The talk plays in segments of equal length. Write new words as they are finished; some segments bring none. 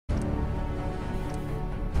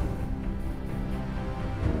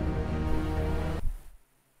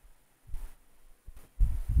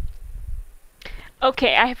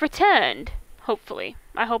Okay, I have returned. Hopefully.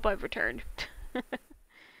 I hope I've returned.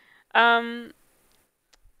 um,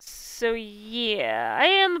 so yeah, I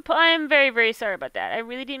am very, very sorry about that. I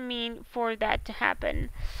really didn't mean for that to happen.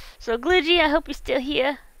 So Glidgy, I hope you're still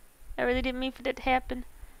here. I really didn't mean for that to happen.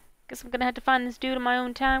 Guess I'm gonna have to find this dude on my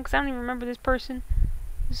own time, because I don't even remember this person.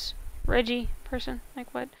 This Reggie person.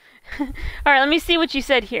 Like what? Alright, let me see what you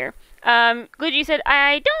said here. Glidgy said,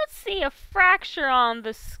 I don't see a fracture on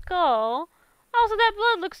the skull. Also, that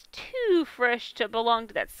blood looks too fresh to belong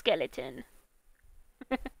to that skeleton.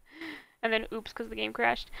 And then, oops, because the game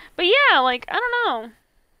crashed. But yeah, like, I don't know.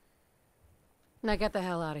 Now get the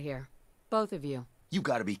hell out of here. Both of you. You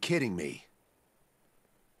gotta be kidding me.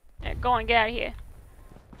 Yeah, go on, get out of here.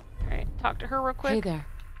 Alright, talk to her real quick. Hey there.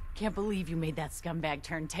 Can't believe you made that scumbag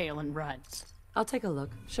turn tail and run. I'll take a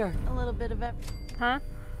look. Sure. A little bit of everything. Huh?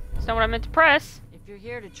 That's not what I meant to press. If you're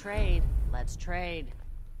here to trade, let's trade.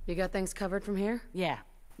 You got things covered from here? Yeah.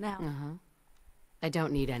 Now. Uh-huh. I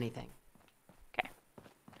don't need anything. Okay.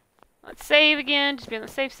 Let's save again, just be on the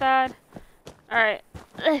safe side. Alright.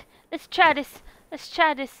 Let's try this. Let's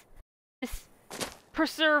try this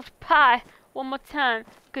preserved pie one more time.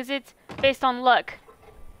 Because it's based on luck.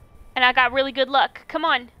 And I got really good luck. Come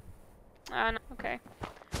on. No, okay.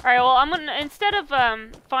 Alright, well, I'm gonna, instead of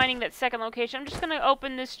finding that second location, I'm just gonna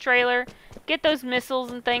open this trailer, get those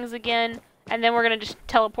missiles and things again, and then we're gonna just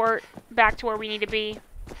teleport back to where we need to be.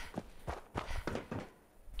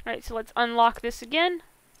 Alright, so let's unlock this again.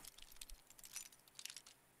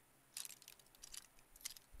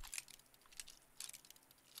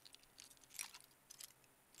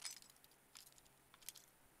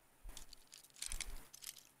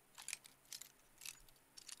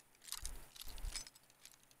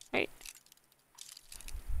 Wait.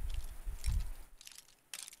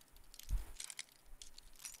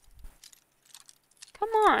 Come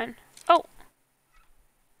on. Oh.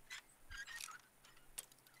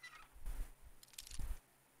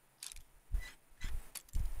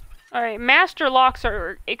 Alright, master locks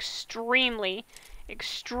are extremely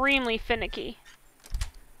finicky.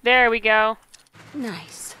 There we go.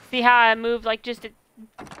 Nice. See how I moved like just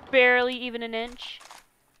barely even an inch?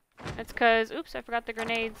 That's cause, oops, I forgot the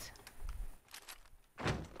grenades.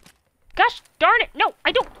 Gosh darn it! No,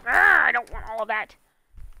 I don't! I don't want all of that.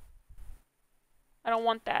 I don't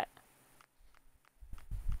want that.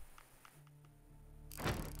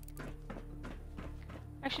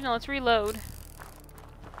 Actually, no, let's reload.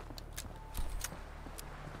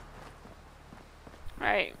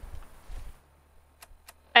 Alright.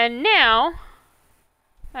 And now,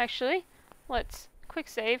 actually, let's quick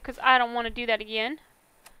save, because I don't want to do that again.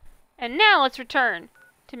 And now let's return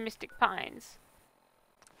to Mystic Pines.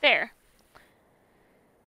 There.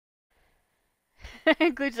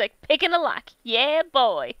 Glitch's like, picking a lock. Yeah,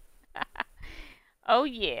 boy. Oh,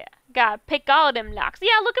 yeah. Gotta pick all them locks.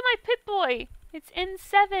 Yeah, look at my Pip-Boy. It's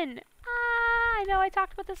N7. Ah, I know I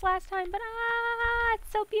talked about this last time, but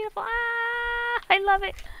it's so beautiful. Ah, I love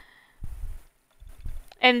it.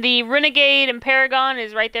 And the Renegade and Paragon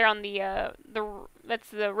is right there on that's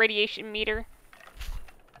the radiation meter.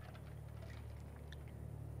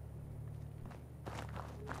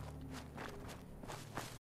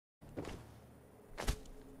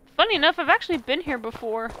 Funny enough, I've actually been here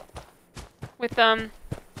before. With, by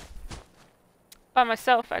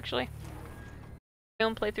myself, actually. My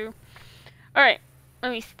own playthrough. Alright,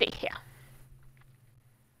 let me stay here.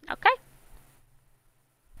 Okay.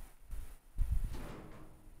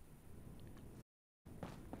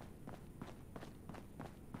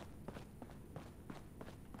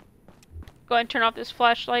 Go ahead and turn off this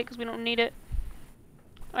flashlight, because we don't need it.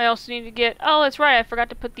 I also need to get... Oh, that's right, I forgot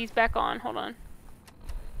to put these back on. Hold on.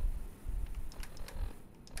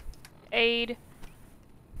 Aid.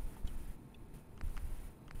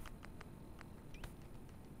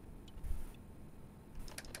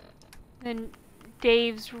 Then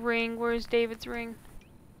Dave's ring. Where's David's ring?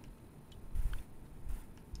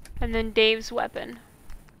 And then Dave's weapon.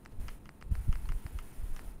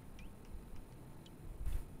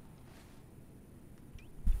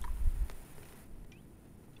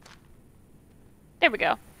 There we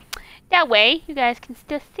go. That way, you guys can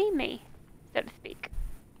still see me, so to speak.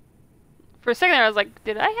 For a second I was like,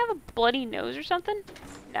 did I have a bloody nose or something?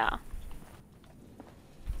 No.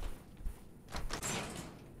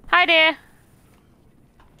 Hi there.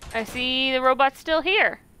 I see the robot's still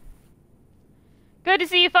here. Good to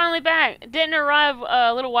see you finally back. Didn't arrive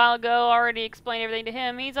a little while ago. Already explained everything to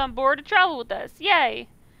him. He's on board to travel with us. Yay.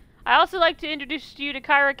 I also like to introduce you to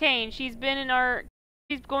Kyra Kane. She's going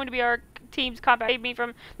to be our team's compact. Me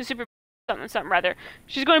from the super something rather.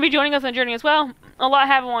 She's going to be joining us on the journey as well. A lot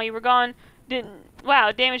happened while you were gone.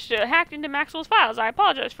 Wow, damage hacked into Maxwell's files. I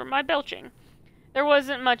apologize for my belching. There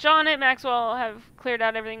wasn't much on it. Maxwell have cleared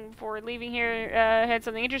out everything before leaving here. Had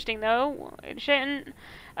something interesting though. Stanton.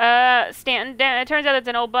 It turns out it's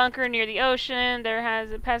an old bunker near the ocean. There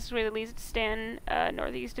has a passageway that leads to Stanton,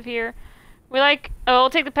 northeast of here. We'll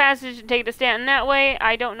take the passage and take it to Stanton that way.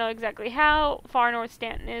 I don't know exactly how far north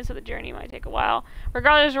Stanton is, so the journey might take a while.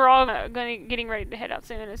 Regardless, we're all getting ready to head out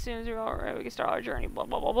soon. As soon as we can start our journey. Blah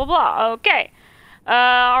blah blah blah blah. Okay.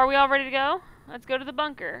 Are we all ready to go? Let's go to the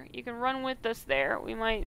bunker. You can run with us there. We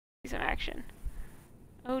might see some action.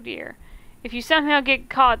 Oh dear. If you somehow get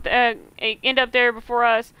caught, end up there before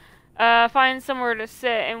us, find somewhere to sit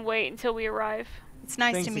and wait until we arrive. It's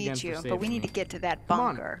nice Thanks to meet again you, for but we saving need me. to get to that Come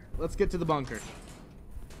on, bunker. let's get to the bunker.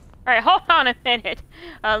 Alright, hold on a minute.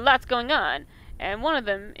 Lots going on. And one of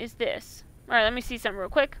them is this. Alright, let me see something real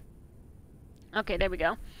quick. Okay, there we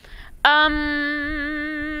go.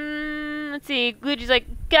 Let's see. Luigi's like,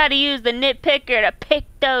 gotta use the nitpicker to pick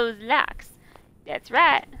those locks. That's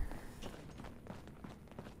right.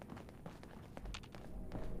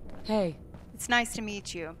 Hey. It's nice to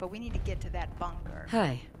meet you, but we need to get to that bunker.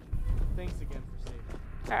 Hi. Thanks again for saving me.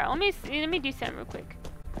 Alright, let me do something real quick.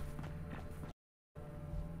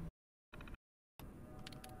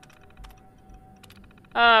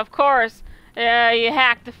 Of course, you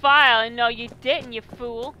hacked the file, and no, you didn't, you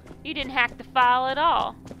fool. You didn't hack the file at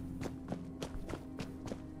all.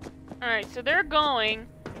 Alright, so they're going.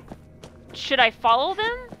 Should I follow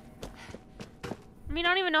them? I mean, I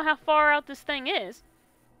don't even know how far out this thing is.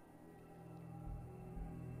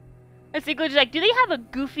 Let's see, Glitch is like, do they have a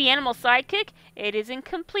goofy animal sidekick? It is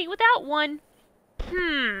incomplete without one.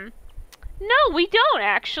 No, we don't,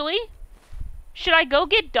 actually. Should I go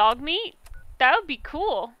get dog meat? That would be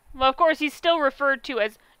cool. Well, of course, he's still referred to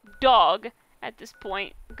as dog at this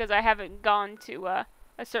point, because I haven't gone to a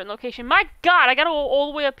certain location. My god, I gotta go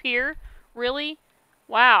all the way up here? Really?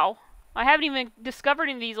 Wow. I haven't even discovered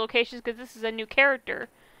any of these locations because this is a new character.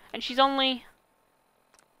 And she's only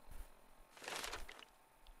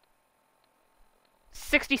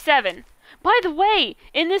 67. By the way,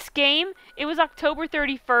 in this game, it was October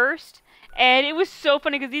 31st, and it was so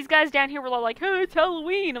funny because these guys down here were all like, hey, it's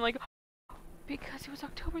Halloween. I'm like, because it was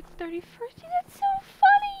October 31st? That's so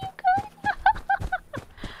funny, you guys.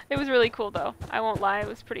 It was really cool, though. I won't lie, it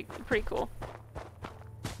was pretty cool.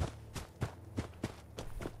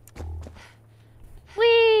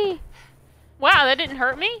 Whee! Wow, that didn't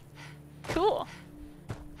hurt me? Cool.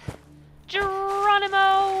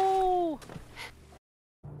 Geronimo!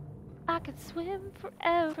 I could swim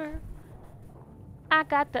forever. I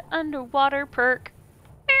got the underwater perk.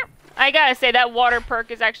 I gotta say, that water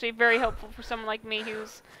perk is actually very helpful for someone like me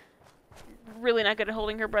who's really not good at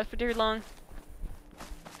holding her breath for too long.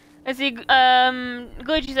 I see,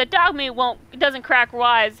 Glitchy said, dog meat doesn't crack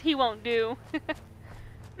wise. He won't do.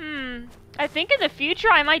 I think in the future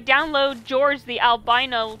I might download George the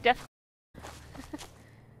albino death.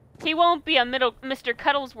 He won't be a Mr.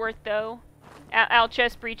 Cuddlesworth though. Al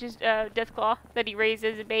Chestbreech's Deathclaw that he raised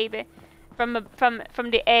as a baby from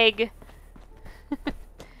the egg.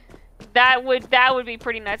 That would be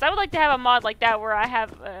pretty nice. I would like to have a mod like that where I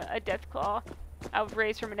have a Deathclaw I would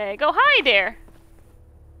raise from an egg. Oh, hi there.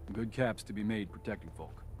 Good caps to be made protecting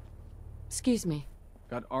folk. Excuse me.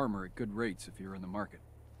 Got armor at good rates if you're in the market.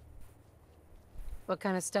 What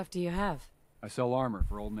kind of stuff do you have? I sell armor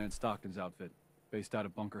for Old Man Stockton's outfit, based out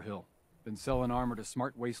of Bunker Hill. Been selling armor to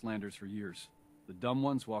smart wastelanders for years. The dumb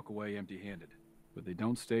ones walk away empty-handed, but they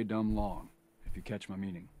don't stay dumb long, if you catch my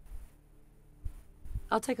meaning.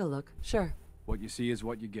 I'll take a look, sure. What you see is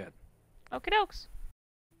what you get. Okie dokes.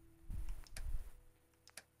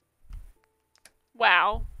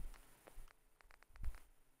 Wow.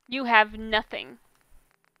 You have nothing.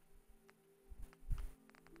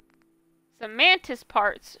 Some mantis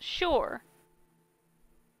parts, sure.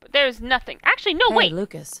 But there's nothing. Actually, no, Hey, wait.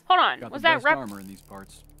 Lucas. Hold on. Got Was the that best rep? armor in these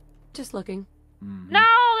parts. Just looking. Mm-hmm. No,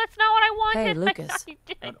 that's not what I wanted. Hey, Lucas.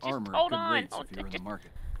 Got Just armor hold at good on. rates Hold if you're in the just-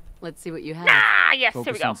 market. Let's see what you have. Ah, yes, here we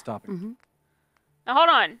Focus go. on stopping. Mm-hmm. Now, hold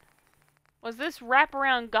on. Was this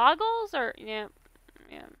wraparound goggles or yeah,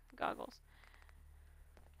 goggles.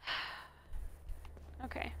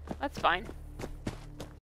 Okay, that's fine.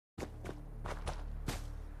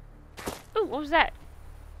 Ooh, what was that?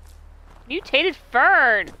 Mutated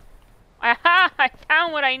fern. Aha! I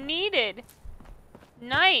found what I needed.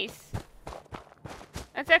 Nice.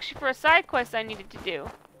 That's actually for a side quest I needed to do.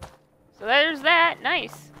 So there's that.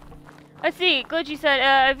 Nice. Let's see. Glitchy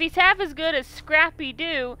said, if he's half as good as Scrappy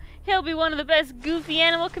Doo, he'll be one of the best goofy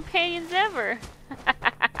animal companions ever.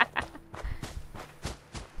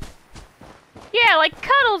 Yeah, like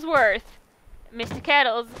Cuddlesworth. Mr.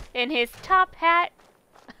 Kettles in his top hat.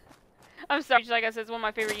 I'm sorry, like I said, it's one of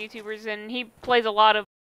my favorite YouTubers, and he plays a lot of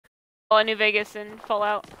New Vegas and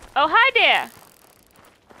Fallout. Oh, hi there!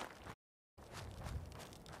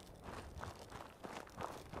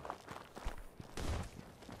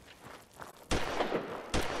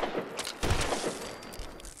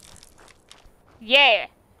 Yeah!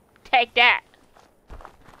 Take that!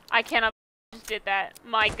 I cannot just did that.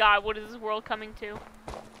 My god, what is this world coming to?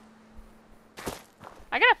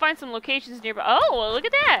 I gotta find some locations nearby. Oh, well, look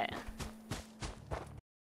at that!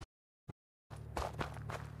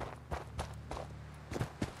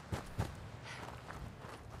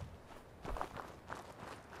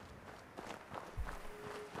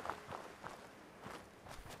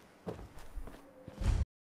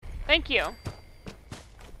 Thank you.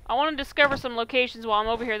 I want to discover some locations while I'm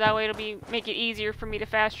over here. That way it'll make it easier for me to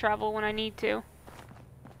fast travel when I need to.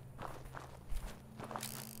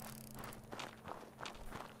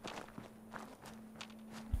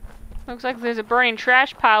 Looks like there's a burning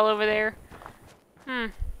trash pile over there.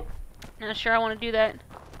 Not sure I want to do that.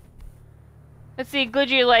 Let's see,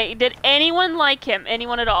 Glidgy, like, did anyone like him?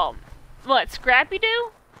 Anyone at all? What,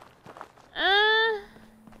 Scrappy-Doo? I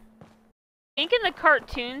think in the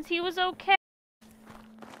cartoons he was okay.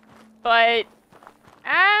 But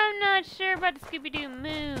I'm not sure about the Scooby-Doo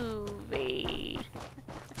movie.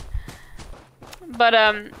 But,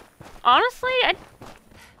 honestly, I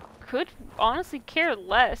could honestly care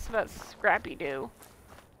less about Scrappy-Doo.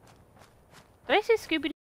 Did I say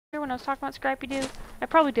Scooby-Doo when I was talking about Scrappy-Doo? I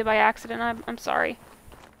probably did by accident. I'm sorry.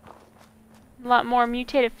 A lot more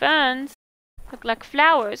mutated ferns. Look like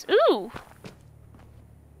flowers. Ooh!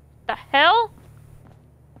 The hell?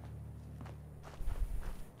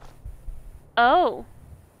 Oh.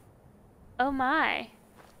 Oh my.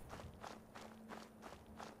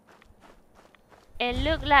 It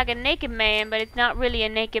looked like a naked man, but it's not really a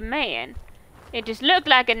naked man. It just looked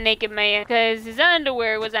like a naked man because his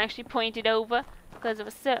underwear was actually pointed over because of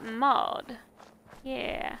a certain mod.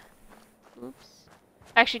 Yeah. Oops.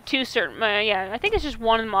 Actually, two certain, yeah, I think it's just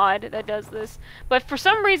one mod that does this. But for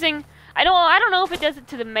some reason, I don't know if it does it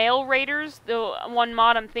to the male raiders, the one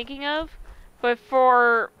mod I'm thinking of. But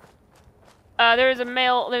for, there's a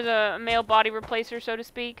male body replacer, so to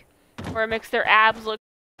speak, where it makes their abs look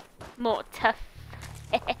more tough.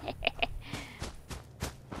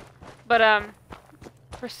 But,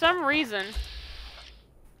 for some reason,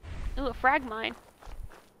 ooh, a frag mine.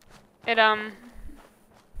 It,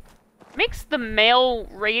 makes the male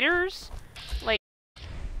raiders, like,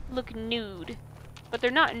 look nude. But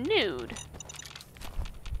they're not nude.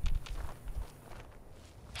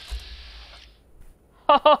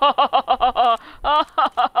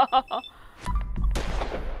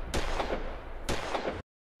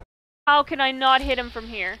 How can I not hit him from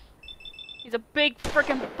here? He's a big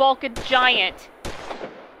frickin' bulked giant.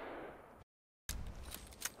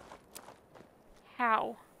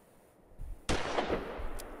 How?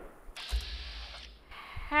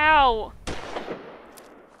 How?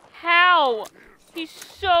 How? He's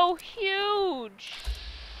so huge!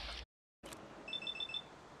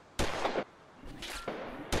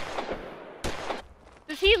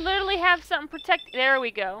 Does he literally have something protect? There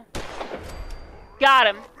we go. Got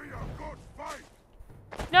him.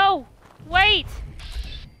 No! Wait!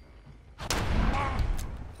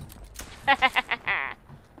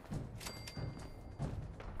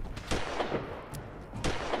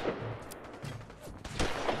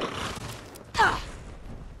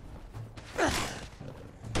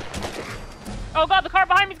 Oh god, the car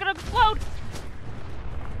behind me is gonna explode!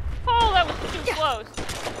 Oh, that was too close.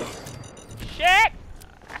 Shit!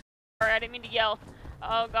 Sorry, I didn't mean to yell.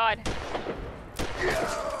 Oh god.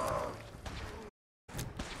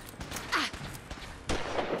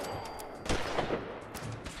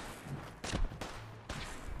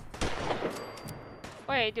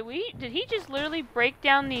 Wait, did he just literally break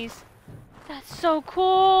down these? That's so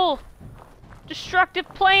cool! Destructive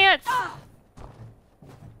plants!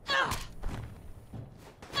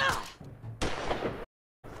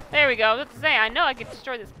 There we go, that's to say, I know I could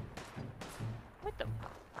destroy this. What the?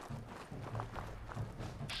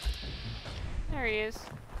 There he is.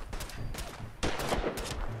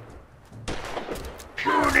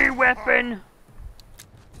 Puny weapon!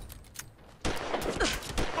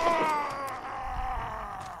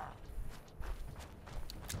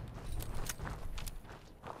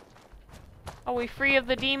 Are we free of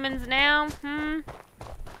the demons now?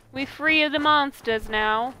 We free of the monsters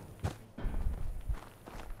now.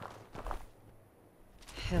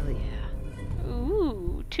 Hell yeah.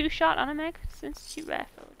 Ooh, 2-shot automatic sensitive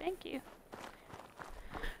rifle. Thank you.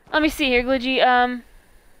 Let me see here, Glidgy.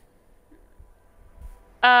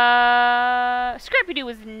 Scrappy-Doo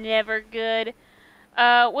was never good.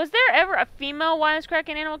 Was there ever a female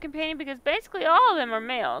wisecracking animal companion? Because basically all of them are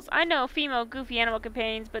males. I know female goofy animal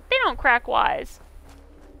companions, but they don't crack wise.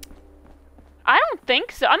 I don't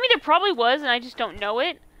think so. I mean, there probably was, and I just don't know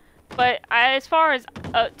it. But as far as,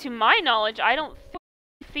 to my knowledge, I don't think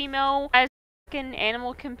female wisecracking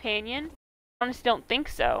animal companion. I honestly don't think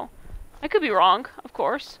so. I could be wrong, of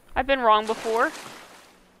course. I've been wrong before.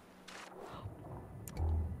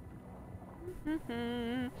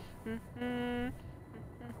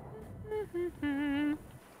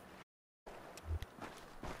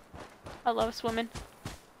 I love swimming.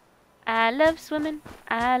 I love swimming.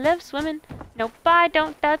 I love swimming. Nope, I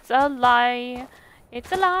don't. That's a lie.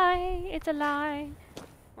 It's a lie. It's a lie.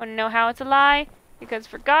 Wanna know how it's a lie? Because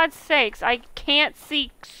for God's sakes, I can't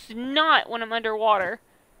see snot when I'm underwater.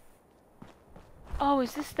 Oh,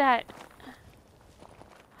 is this that?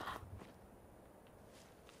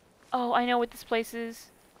 Oh, I know what this place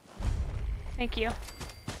is. Thank you.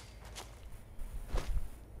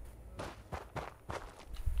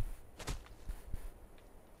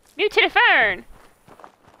 Mutated fern!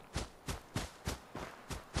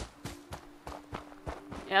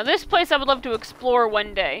 Now this place I would love to explore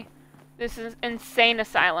one day. This is insane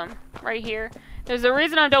asylum right here. There's a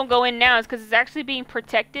reason I don't go in now is because it's actually being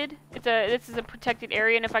protected. This is a protected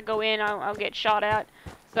area, and if I go in, I'll get shot at.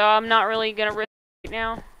 So I'm not really gonna risk it right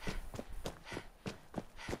now.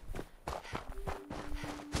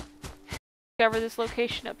 Cover this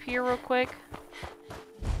location up here real quick.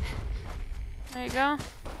 There you go.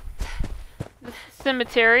 The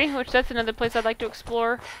cemetery, which that's another place I'd like to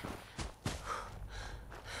explore.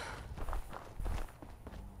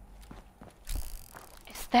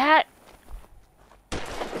 Is that?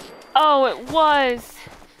 Oh, it was.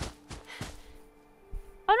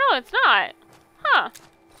 Oh no, it's not. Huh.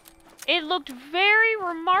 It looked very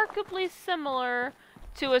remarkably similar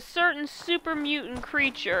to a certain super mutant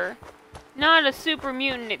creature. Not a super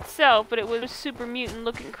mutant itself, but it was a super mutant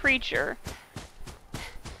looking creature.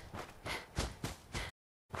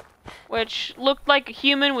 Which looked like a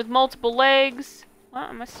human with multiple legs. What?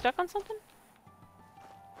 Am I stuck on something?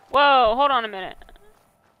 Whoa, hold on a minute.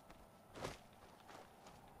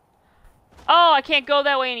 Oh, I can't go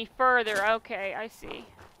that way any further. Okay, I see.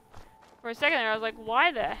 For a second there, I was like,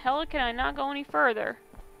 why the hell can I not go any further?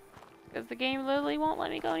 Because the game literally won't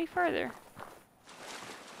let me go any further.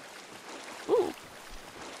 Ooh.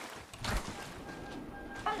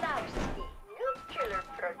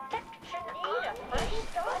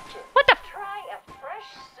 What the? Try a fresh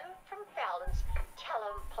suit from Fallon's. Tell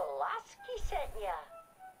him Pulaski sent ya.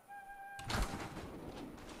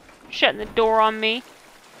 Shutting the door on me.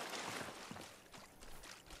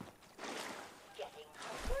 Getting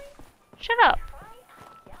hungry? Shut up.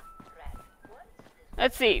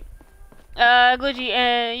 Let's see.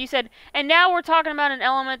 Glitchy, you said, and now we're talking about an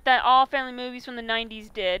element that all family movies from the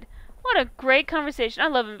 90s did. What a great conversation. I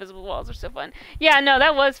love invisible walls. They're so fun. Yeah, no,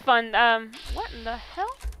 that was fun. What in the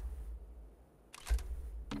hell?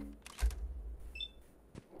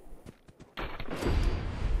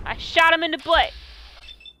 I shot him in the butt.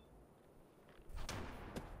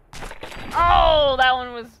 Oh, that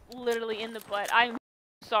one was literally in the butt. I'm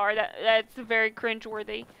sorry. That's very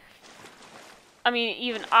cringeworthy. I mean,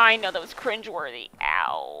 even I know that was cringeworthy.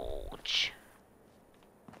 Ouch.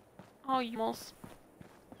 Oh, you almost.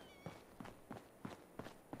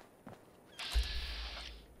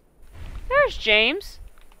 There's James.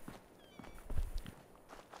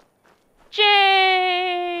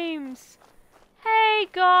 James! Hey,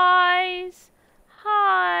 guys!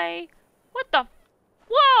 Hi! What the?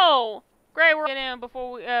 Whoa! Great, we're getting in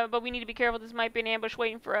before we, but we need to be careful. This might be an ambush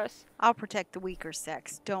waiting for us. I'll protect the weaker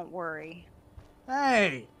sex. Don't worry.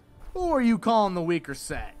 Hey, who are you calling the weaker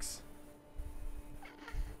sex?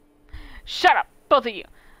 Shut up, both of you.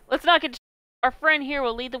 Let's not get. Our friend here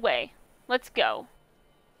will lead the way. Let's go.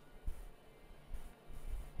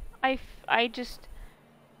 I.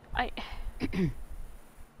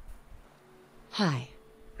 Hi.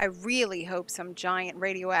 I really hope some giant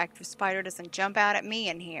radioactive spider doesn't jump out at me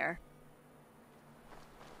in here.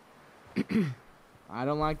 I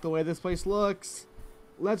don't like the way this place looks.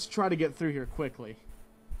 Let's try to get through here quickly.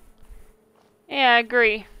 Yeah, I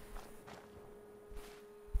agree.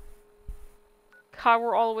 God,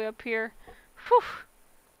 we're all the way up here. Whew.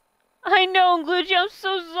 I know, Glitchy, I'm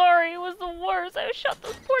so sorry. It was the worst. I shot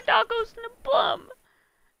those poor doggos in the bum.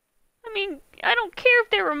 I mean, I don't care if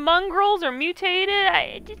they were mongrels or mutated.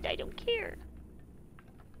 I don't care.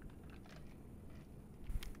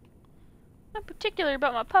 Not particular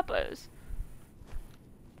about my puppos.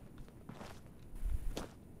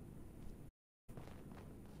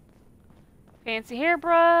 Fancy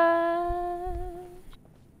hairbrush.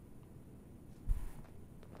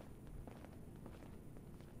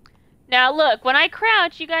 Now look, when I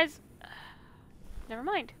crouch, you guys... Never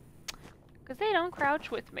mind. Because they don't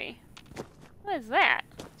crouch with me. What is that?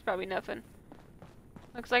 It's probably nothing.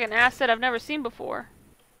 Looks like an asset I've never seen before.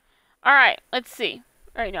 Alright, let's see.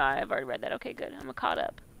 Alright, no, I've already read that. Okay, good. I'm caught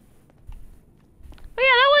up. But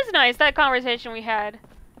yeah, that was nice, that conversation we had.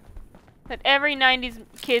 That every 90s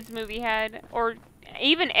kids movie had. Or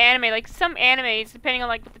even anime. Like, some animes, depending on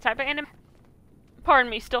like the type of anime, pardon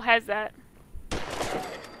me, still has that.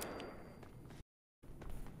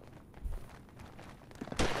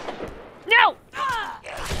 No!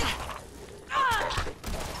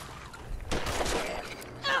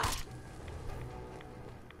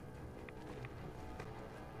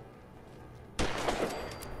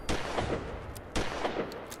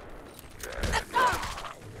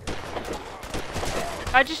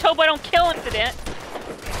 I just hope I don't kill incident.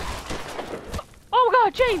 Oh my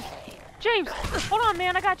god, James! James! Hold on,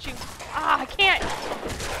 man, I got you. Ah, I can't.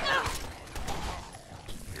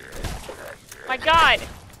 My god.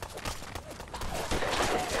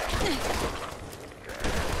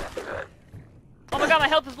 Oh my god, my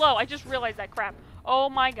health is low. I just realized that crap. Oh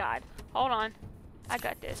my god. Hold on. I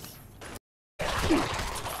got this.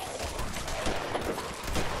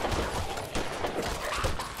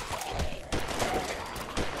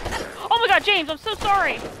 Oh my god, James, I'm so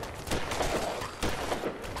sorry.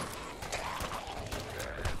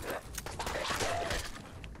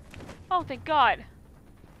 Oh, thank god.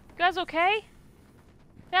 You guys okay?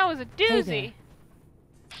 That was a doozy. Hey,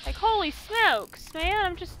 like, holy smokes,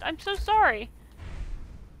 man. I'm so sorry.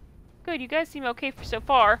 Good, you guys seem okay for so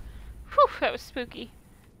far. Whew, that was spooky.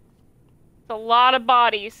 It's a lot of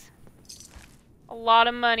bodies. A lot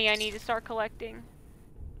of money I need to start collecting.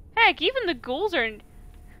 Heck, even the ghouls are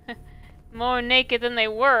more naked than they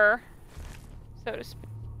were, so to speak.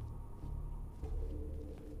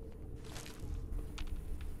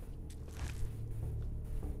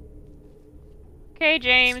 Okay,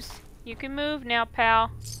 James. You can move now, pal.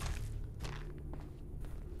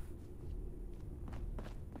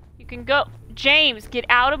 You can go. James, get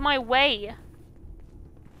out of my way. I was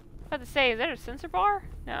about to say, is that a sensor bar?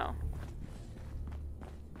 No.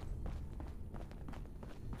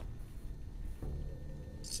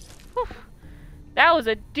 Whew. That was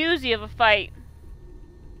a doozy of a fight.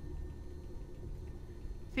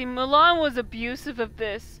 See, Mulan was abusive of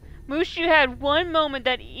this. Mushu had one moment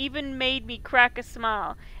that even made me crack a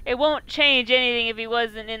smile. It won't change anything if he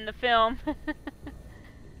wasn't in the film.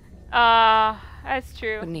 That's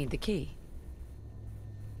true. Would need the key.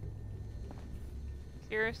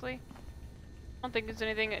 Seriously? I don't think there's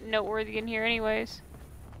anything noteworthy in here anyways.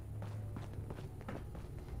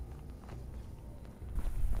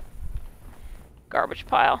 Garbage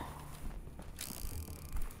pile.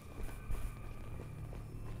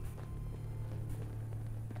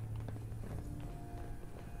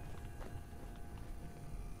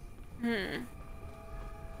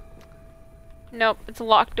 Nope, it's a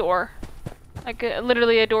locked door. Like,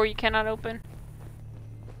 literally a door you cannot open.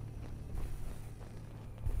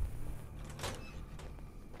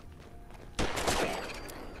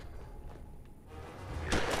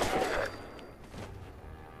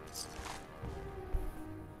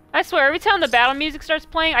 I swear, every time the battle music starts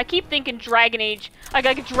playing, I keep thinking Dragon Age. Like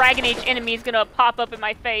a Dragon Age enemy is gonna pop up in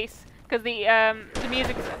my face. Because the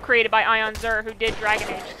music's created by Ion Zur, who did Dragon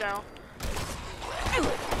Age, so...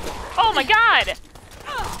 Oh my god!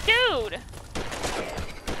 Dude!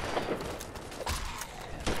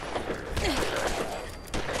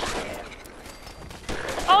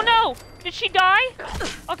 Oh no! Did she die?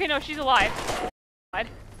 Okay, no, she's alive. God.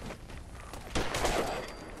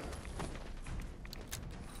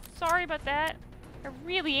 Sorry about that. I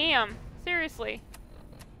really am. Seriously.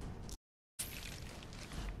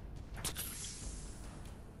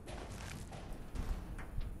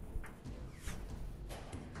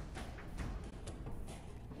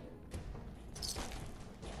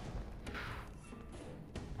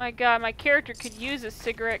 My god, my character could use a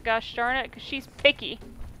cigarette, gosh darn it, because she's picky.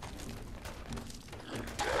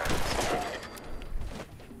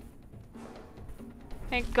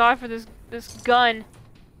 Thank god for this gun.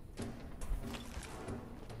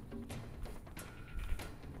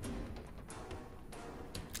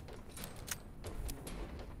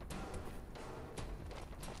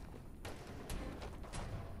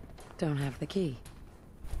 Don't have the key.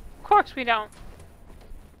 Of course we don't.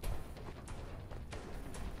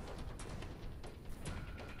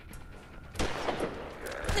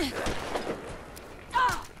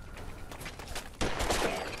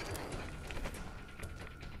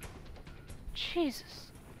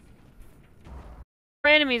 Jesus.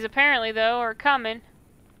 More enemies apparently though are coming.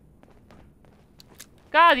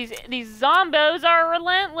 God, these zombos are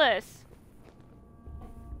relentless.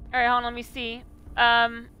 Alright, hold on, let me see.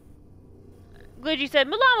 Glidgy said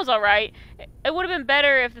Mulan was alright. It would have been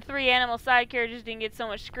better if the 3 animal side characters didn't get so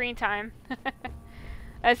much screen time.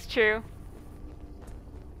 That's true.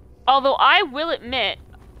 Although I will admit,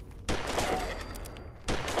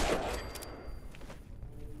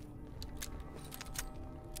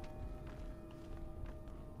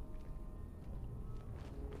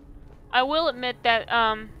 that,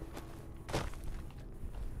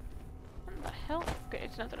 what the hell? Okay,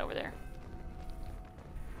 it's nothing over there.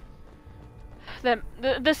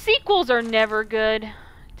 The sequels are never good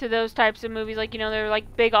to those types of movies. Like, you know, they're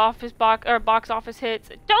like big box office hits.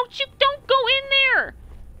 Don't go in there!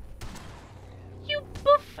 You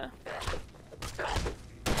boof!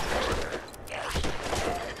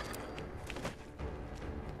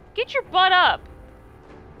 Get your butt up!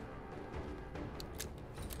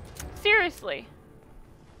 Seriously.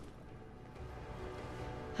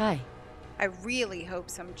 Hi. I really hope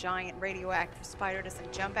some giant radioactive spider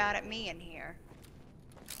doesn't jump out at me in here.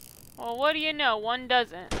 Well, what do you know? One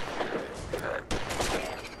doesn't.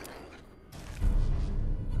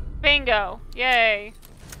 Bingo! Yay!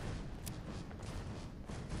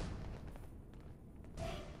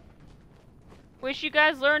 Wish you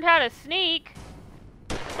guys learned how to sneak.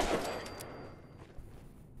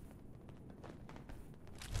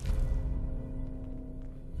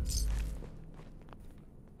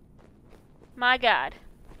 My God.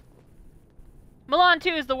 Mulan 2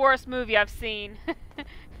 is the worst movie I've seen.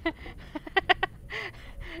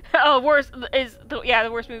 Oh,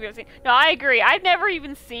 the worst movie I've seen. No, I agree. I've never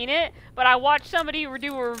even seen it, but I watched somebody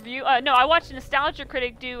do a review. No, I watched a Nostalgia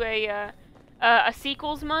Critic do a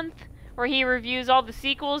sequels month where he reviews all the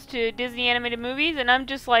sequels to Disney animated movies, and I'm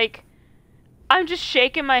just like, I'm just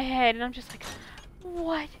shaking my head, and I'm just like,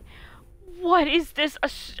 what? What is this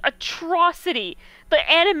atrocity?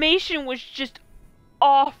 The animation was just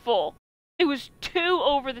awful. It was too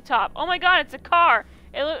over the top. Oh my God, it's a car.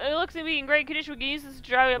 It looks to be in great condition. We can use this to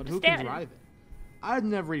drive it up But to who can Stanton. drive it? I've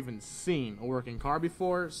never even seen a working car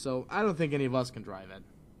before, so I don't think any of us can drive it.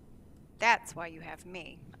 That's why you have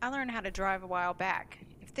me. I learned how to drive a while back.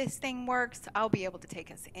 If this thing works, I'll be able to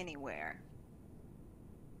take us anywhere.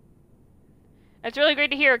 It's really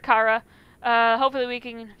great to hear, Kara. Hopefully we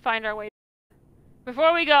can find our way.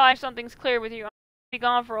 Before we go, I have something's clear with you. I'm going to be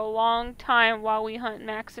gone for a long time while we hunt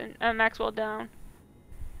Maxwell down.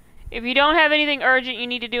 If you don't have anything urgent you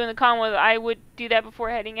need to do in the Commonwealth, I would do that before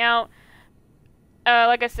heading out.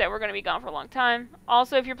 Like I said, we're going to be gone for a long time.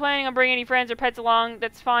 Also, if you're planning on bringing any friends or pets along,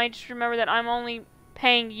 that's fine. Just remember that I'm only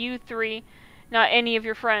paying you 3, not any of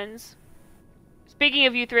your friends. Speaking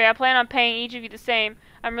of you 3, I plan on paying each of you the same.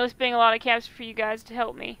 I'm really spending a lot of caps for you guys to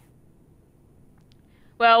help me.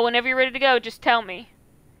 Well, whenever you're ready to go, just tell me.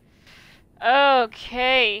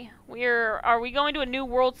 Okay. Are we going to a new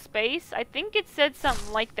world space? I think it said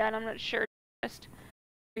something like that. I'm not sure. Just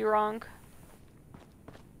be wrong.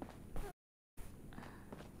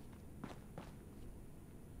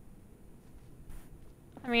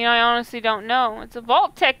 I mean, I honestly don't know. It's a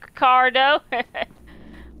Vault-Tec car, though.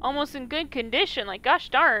 Almost in good condition. Like, gosh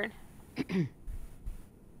darn.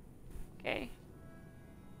 Okay.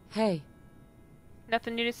 Hey.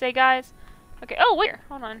 Nothing new to say, guys? Okay. Oh, wait.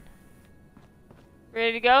 Hold on.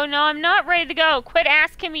 Ready to go? No, I'm not ready to go. Quit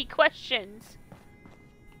asking me questions.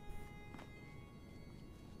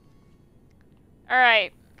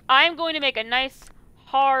 Alright. I'm going to make a nice,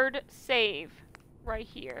 hard save right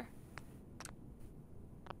here.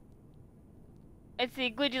 And see,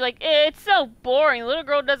 Glitchy's like, it's so boring. Little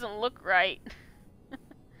girl doesn't look right.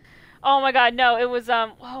 Oh my God, no. It was,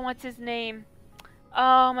 oh, what's his name?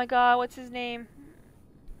 Oh my God, what's his name?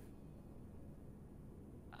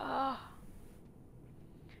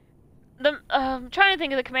 I'm trying to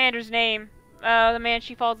think of the commander's name. The man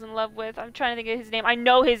she falls in love with. I'm trying to think of his name. I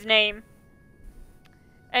know his name.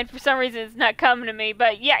 And for some reason it's not coming to me.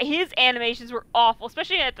 But yeah, his animations were awful.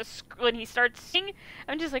 Especially at when he starts singing.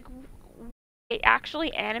 I'm just like, they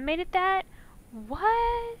actually animated that?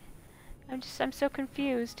 What? I'm so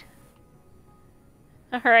confused.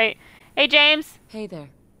 Alright. Hey, James. Hey there.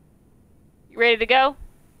 You ready to go?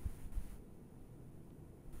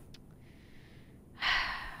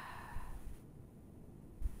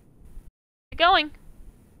 Going.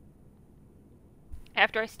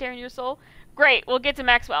 After I stare in your soul. Great, we'll get to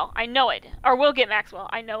Maxwell. I know it. Or we'll get Maxwell.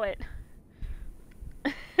 I know it.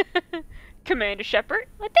 Commander Shepard.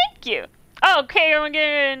 Well, thank you. Okay, we're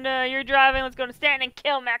getting, you're driving. Let's go to Stanton and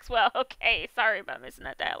kill Maxwell. Okay, sorry about missing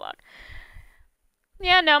that dialogue.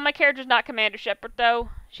 Yeah, no, my character's not Commander Shepard, though.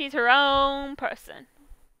 She's her own person.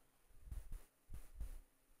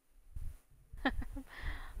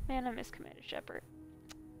 Man, I miss Commander Shepard.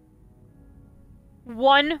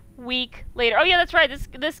 1 week later. Oh yeah, that's right.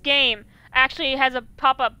 This game actually has a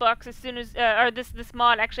pop-up box as soon as, or this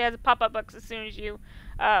mod actually has a pop-up box as soon as you,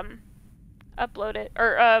 upload it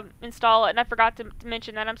or install it. And I forgot to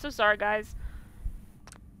mention that. I'm so sorry, guys.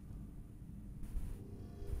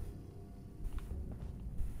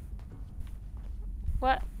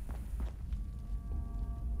 What?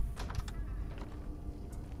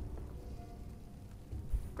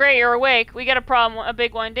 Great, you're awake. We got a problem, a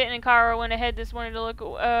big one. Denton and Kara went ahead this morning to look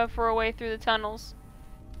for a way through the tunnels.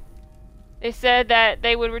 They said that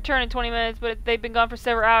they would return in 20 minutes, but they've been gone for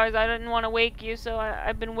several hours. I didn't want to wake you, so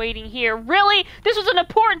I've been waiting here. Really? This was an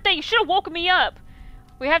important thing. You should have woken me up.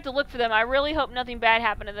 We have to look for them. I really hope nothing bad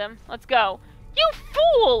happened to them. Let's go. You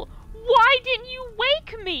fool! Why didn't you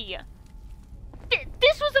wake me?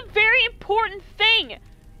 This was a very important thing.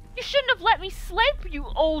 You shouldn't have let me sleep, you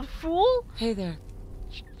old fool. Hey there.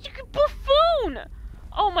 You buffoon!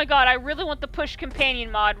 Oh my god, I really want the push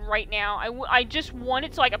companion mod right now. I just want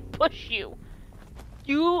it so I can push you.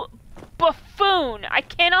 You buffoon! I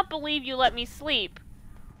cannot believe you let me sleep.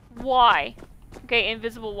 Why? Okay,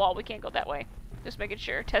 invisible wall. We can't go that way. Just making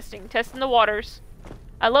sure. Testing the waters.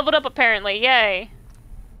 I leveled up apparently. Yay.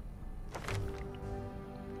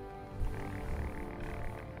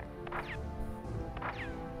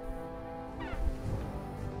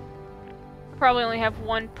 Probably only have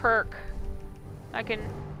one perk I can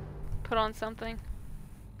put on something.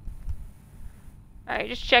 Alright,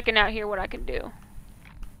 just checking out here what I can do.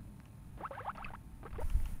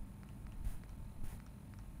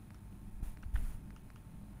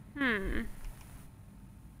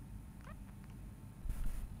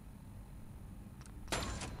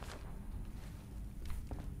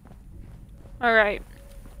 Alright.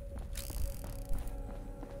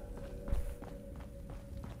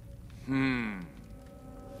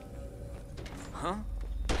 Huh?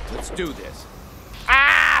 Let's do this.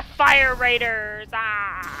 Ah! Fire Raiders!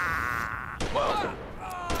 Ah! Whoa.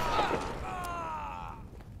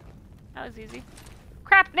 That was easy.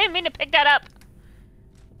 Crap, I didn't mean to pick that up.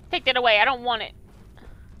 Take that away, I don't want it.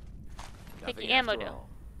 Take the ammo down.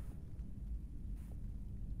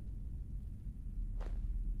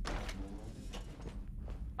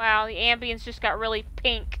 Wow, the ambience just got really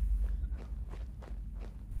pink.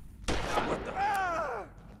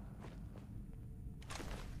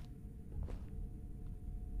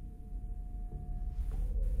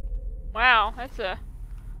 Wow, that's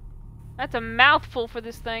a mouthful for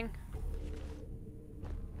this thing.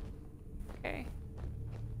 Okay.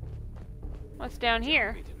 What's down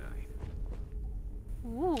here?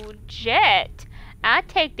 Ooh, jet. I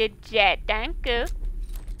take the jet, thank you.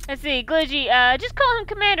 Let's see, Glitchy, just call him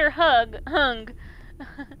Commander Hung.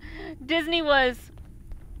 Disney was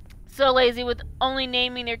so lazy with only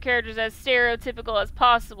naming their characters as stereotypical as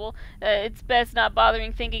possible. It's best not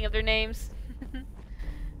bothering thinking of their names.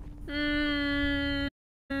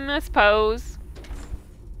 I suppose.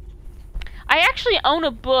 I actually own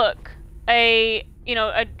a book, an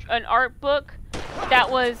art book that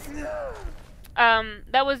was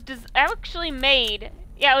actually made.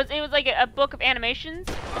 Yeah, it was like a book of animations.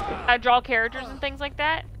 I draw characters and things like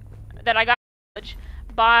that I got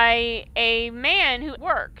by a man who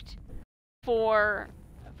worked for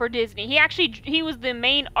Disney. He was the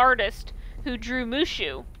main artist who drew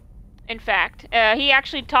Mushu. In fact, he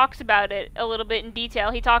actually talks about it a little bit in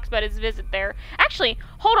detail. He talks about his visit there. Actually,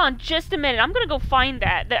 hold on just a minute. I'm gonna go find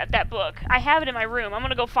that book. I have it in my room. I'm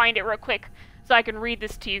gonna go find it real quick so I can read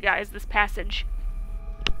this to you guys, this passage.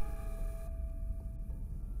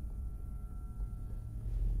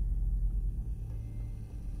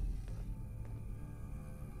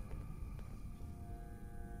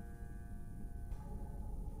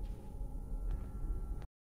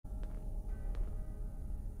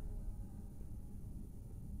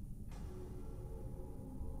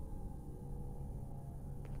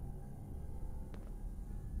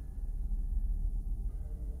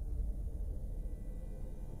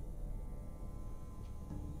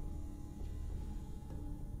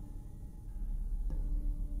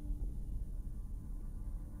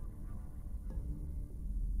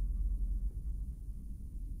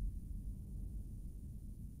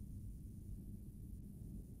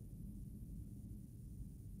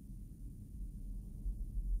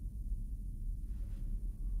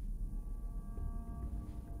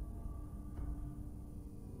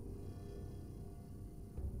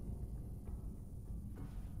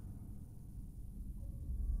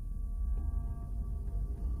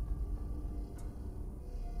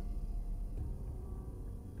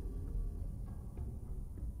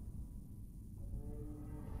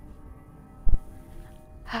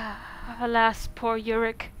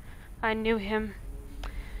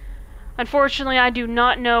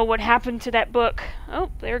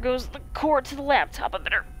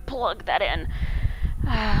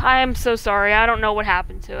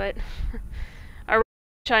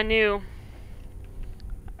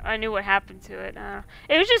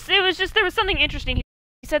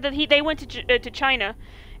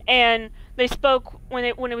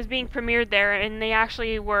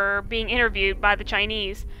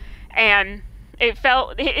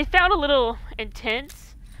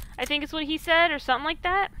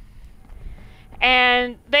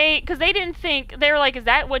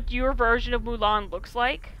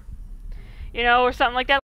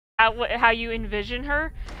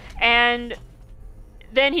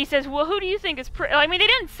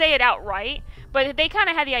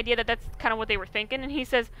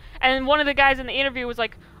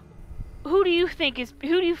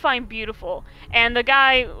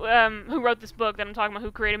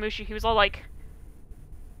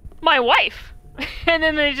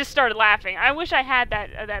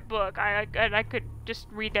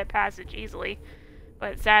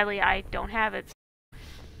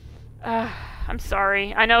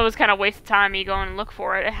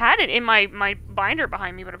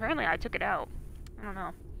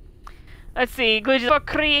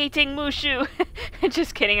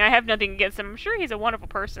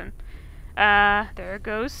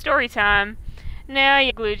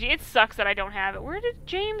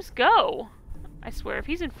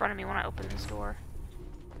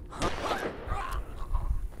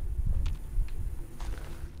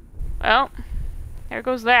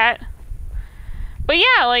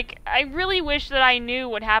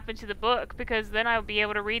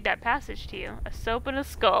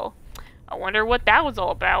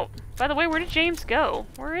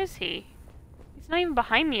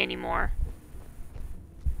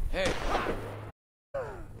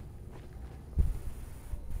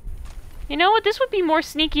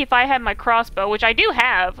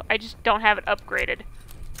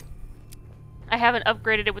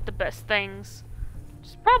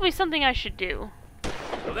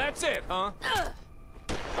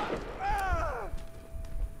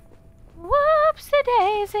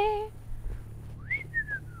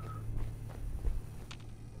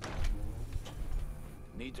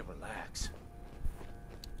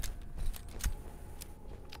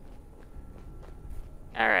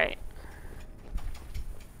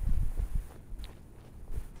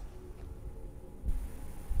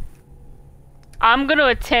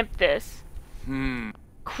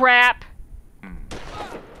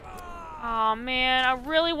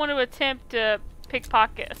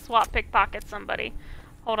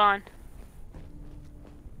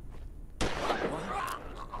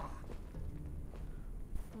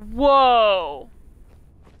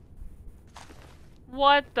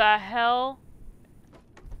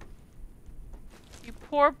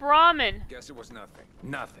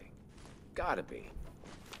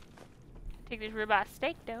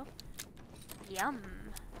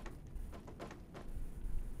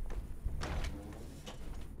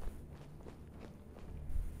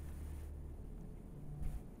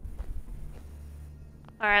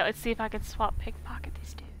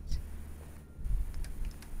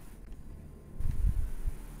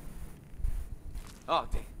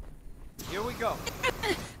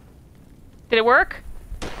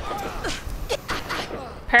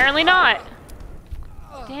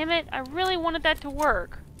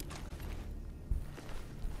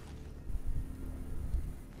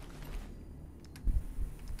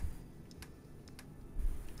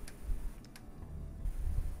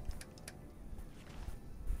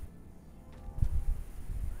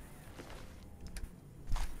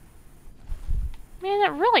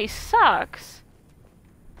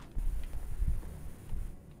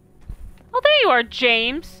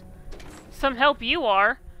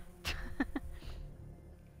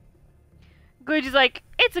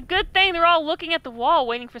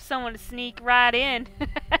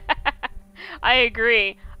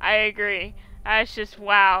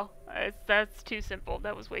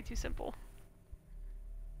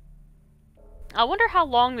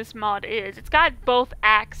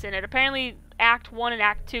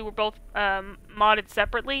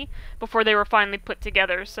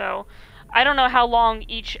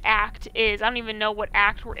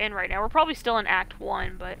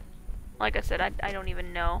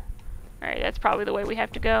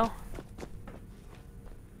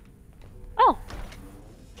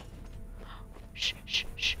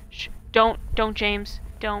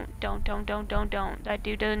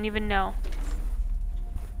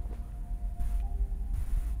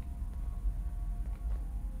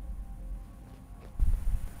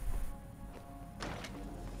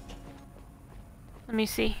 Let me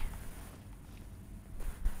see.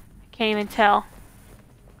 I can't even tell.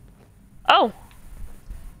 Oh!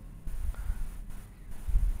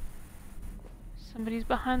 Somebody's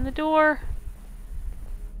behind the door.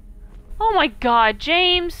 Oh my god,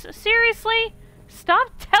 James! Seriously?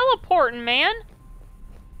 Stop teleporting, man!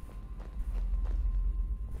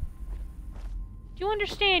 Do you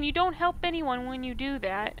understand? You don't help anyone when you do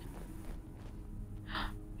that.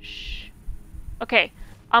 Shh. Okay,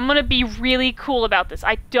 I'm gonna be really cool about this.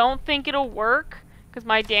 I don't think it'll work, because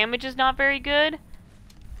my damage is not very good.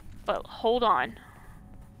 But hold on.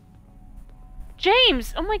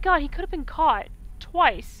 James! Oh my god, he could have been caught.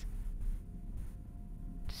 Twice.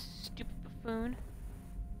 Stupid buffoon.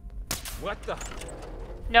 What the?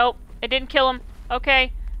 Nope, it didn't kill him.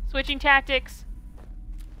 Okay, switching tactics.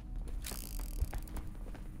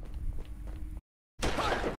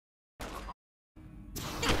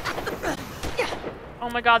 Oh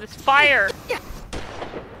my god, this fire!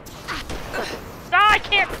 Ah, I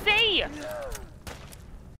can't see!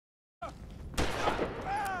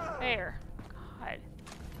 There. God.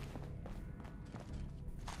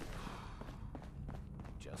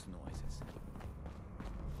 Just noises.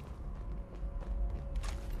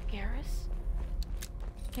 Garrus?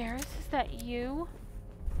 Garrus, is that you?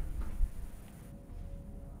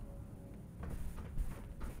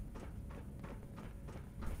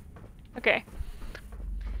 Okay.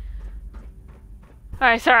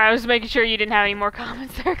 Alright, sorry, I was making sure you didn't have any more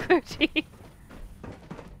comments there, Clutchy.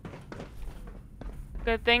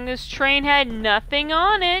 Good thing this train had nothing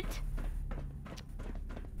on it.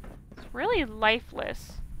 It's really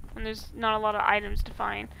lifeless when there's not a lot of items to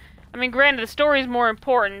find. I mean, granted, the story's more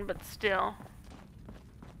important, but still.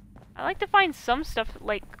 I like to find some stuff,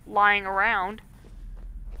 like, lying around.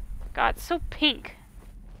 God, it's so pink.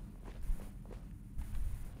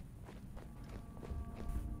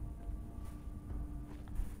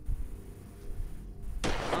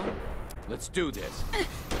 Let's do this.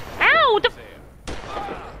 Ow! The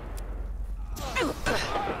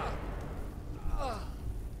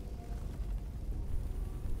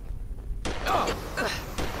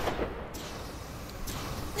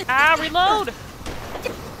Ah, reload!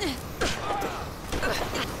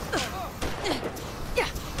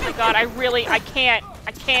 Oh my god, I can't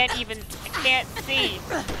see.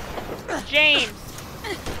 James!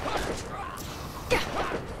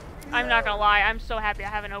 I'm not gonna lie, I'm so happy I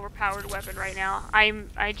have an overpowered weapon right now.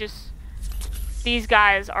 These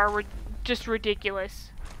guys are just ridiculous.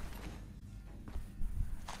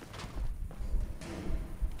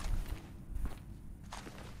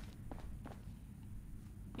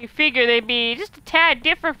 You figure they'd be just a tad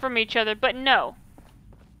different from each other, but no.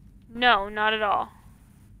 No, not at all.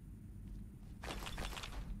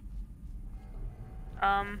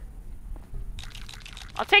 I'll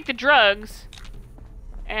take the drugs.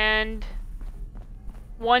 And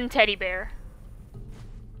one teddy bear.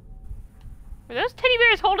 Were those teddy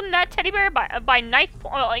bears holding that teddy bear by knife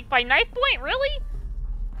point? Like by knife point? Really?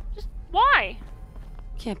 Just why?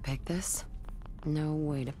 Can't pick this. No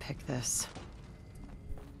way to pick this.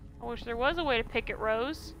 I wish there was a way to pick it,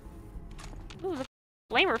 Rose. Ooh, look,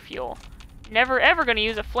 flamer fuel. Never ever gonna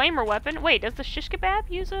use a flamer weapon. Wait, does the shish kebab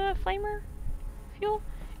use a flamer fuel?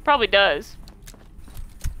 It probably does.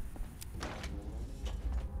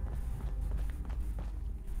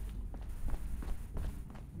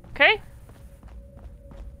 Okay.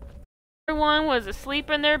 Everyone was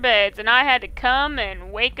asleep in their beds, and I had to come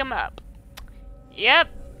and wake them up. Yep.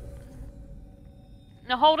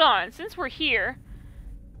 Now hold on, since we're here...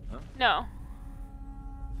 Huh? No.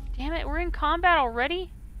 Damn it, we're in combat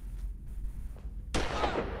already?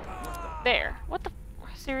 There. What the...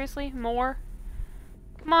 Seriously? More?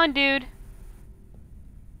 Come on, dude.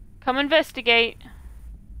 Come investigate.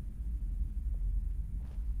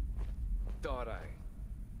 Thought I...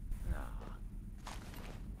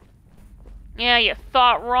 Yeah, you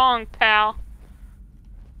thought wrong, pal.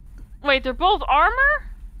 Wait, they're both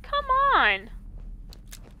armor? Come on.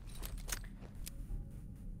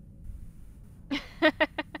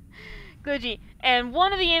 Glitchy. And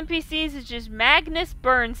one of the NPCs is just Magnus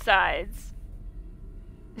Burnsides.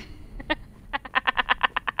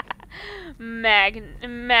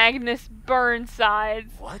 Magnus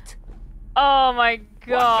Burnsides. What? Oh my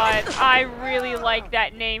god, I really like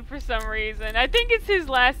that name for some reason. I think it's his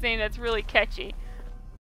last name that's really catchy.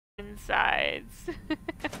 Burnsides.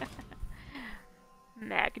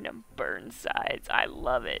 Magnum Burnsides. I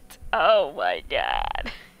love it. Oh my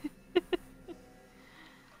god.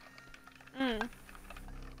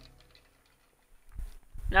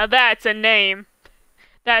 Now that's a name.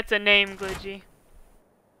 That's a name, Glitchy.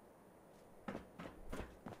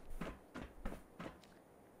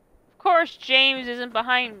 course James isn't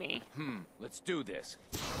behind me. Let's do this.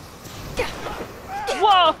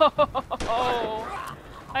 Whoa!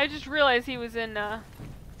 I just realized he was in a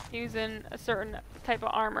certain type of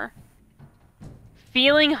armor.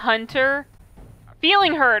 Feeling hunter?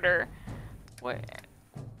 Feeling herder. What?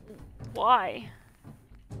 Why?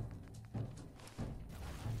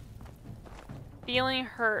 Feeling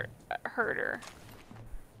herder.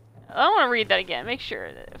 I want to read that again. Make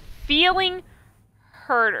sure. Feeling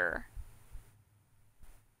herder.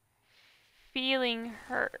 Feeling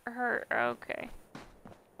hurt. Okay.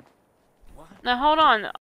 What? Now hold on.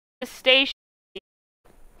 The station.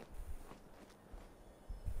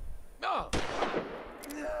 No.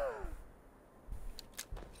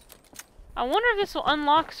 I wonder if this will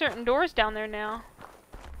unlock certain doors down there now.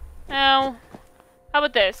 Now, how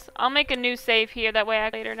about this? I'll make a new save here. That way I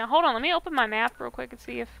later. Now hold on. Let me open my map real quick and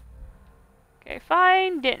see if. Okay,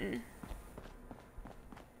 fine. Didn't.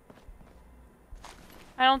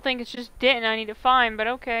 I don't think it's just didn't I need to find, but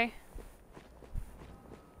okay.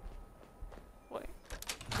 Wait.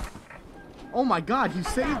 Oh my god, you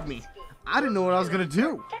saved me. I didn't know what I was gonna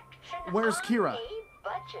do. Where's Kira?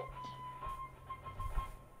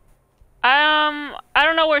 I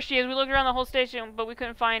don't know where she is. We looked around the whole station, but we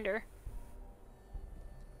couldn't find her.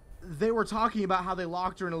 They were talking about how they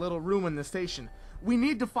locked her in a little room in the station. We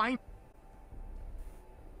need to find...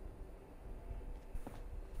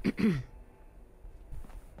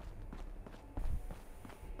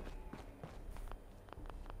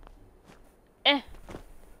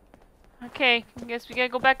 Okay, I guess we gotta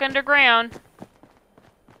go back underground.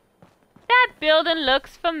 That building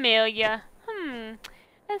looks familiar.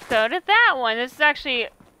 And so does that one. This is actually,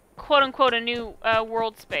 quote-unquote, a new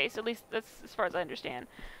world space. At least that's as far as I understand.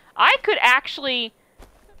 I could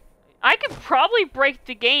probably break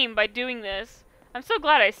the game by doing this. I'm so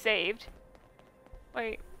glad I saved.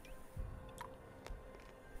 Wait.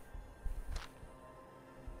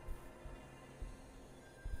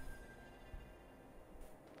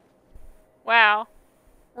 Wow.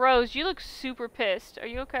 Rose, you look super pissed. Are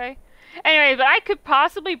you okay? Anyway, but I could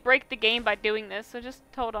possibly break the game by doing this, so just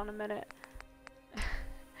hold on a minute.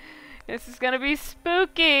 This is gonna be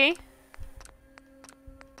spooky.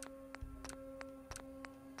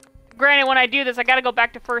 Granted, when I do this, I gotta go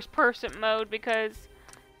back to first person mode because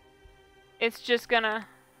it's just gonna...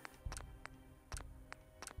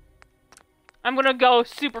 I'm gonna go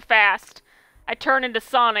super fast. I turn into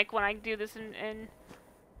Sonic when I do this in...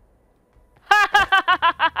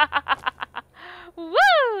 Woo!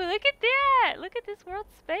 Look at that! Look at this world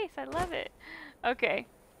space. I love it. Okay.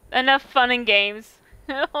 Enough fun and games.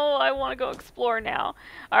 Oh, I want to go explore now.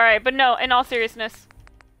 Alright, but no, in all seriousness.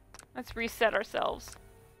 Let's reset ourselves.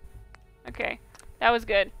 Okay. That was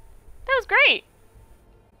good. That was great!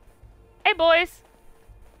 Hey, boys!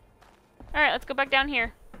 Alright, let's go back down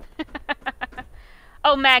here.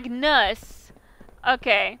 Oh, Magnus!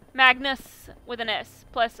 Okay, Magnus with an S.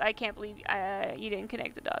 Plus, I can't believe you didn't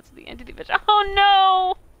connect the dots to the entity vision.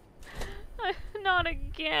 Oh no! Not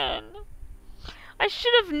again. I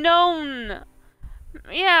should have known.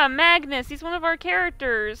 Yeah, Magnus. He's one of our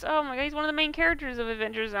characters. Oh my god, he's one of the main characters of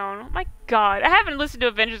Adventure Zone. Oh my god. I haven't listened to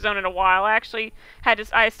Adventure Zone in a while. I actually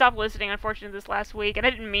I stopped listening, unfortunately, this last week. And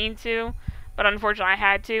I didn't mean to, but unfortunately I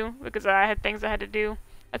had to because I had things I had to do.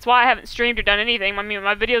 That's why I haven't streamed or done anything. I mean,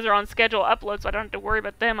 my videos are on schedule upload, so I don't have to worry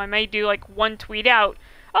about them. I may do, like, one tweet out.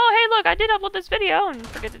 Oh, hey, look, I did upload this video, and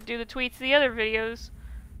forget to do the tweets to the other videos.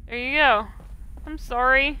 There you go. I'm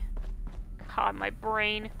sorry. God, my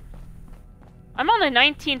brain. I'm on the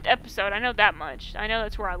 19th episode. I know that much. I know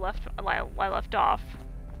that's where I left off.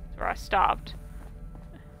 That's where I stopped.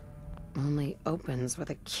 Only opens with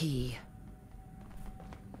a key.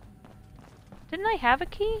 Didn't I have a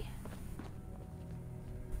key?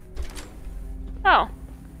 Oh.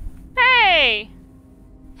 Hey!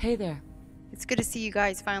 Hey there. It's good to see you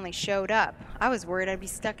guys finally showed up. I was worried I'd be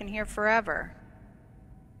stuck in here forever.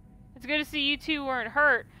 It's good to see you two weren't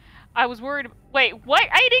hurt. I was worried. Wait, what?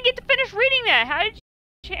 I didn't get to finish reading that. How did you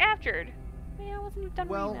get captured? Yeah, I wasn't done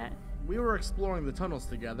reading that. We were exploring the tunnels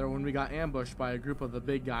together when we got ambushed by a group of the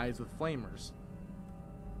big guys with flamers.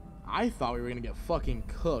 I thought we were gonna get fucking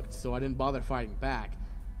cooked, so I didn't bother fighting back.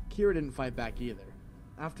 Kira didn't fight back either.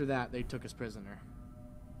 After that, they took us prisoner.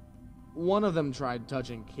 One of them tried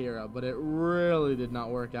touching Kira, but it really did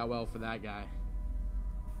not work out well for that guy.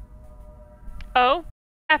 Oh?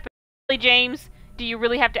 Really, James? Do you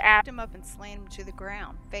really have to ask? Picked him up and slammed him to the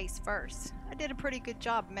ground, face first. I did a pretty good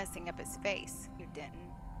job messing up his face. You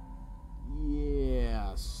didn't.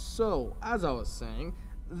 Yeah, so, as I was saying,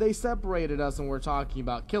 they separated us and were talking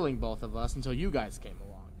about killing both of us until you guys came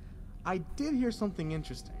along. I did hear something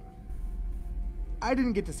interesting. I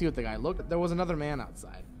didn't get to see what the guy looked. There was another man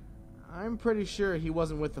outside. I'm pretty sure he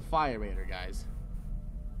wasn't with the Fire Raider guys.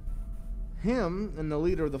 Him and the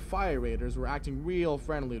leader of the Fire Raiders were acting real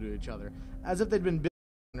friendly to each other, as if they'd been business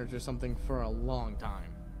partners or something for a long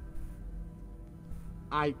time.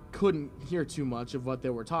 I couldn't hear too much of what they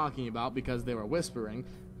were talking about because they were whispering,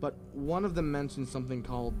 but one of them mentioned something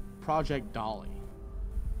called Project Dolly.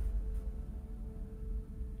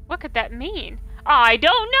 What could that mean? I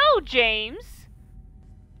don't know, James!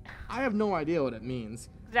 I have no idea what it means.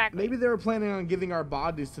 Exactly. Maybe they were planning on giving our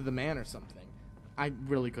bodies to the man or something. I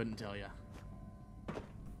really couldn't tell you.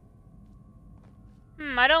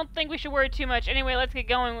 I don't think we should worry too much. Anyway, let's get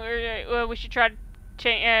going. We should try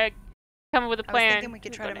to come up with a plan. I was thinking we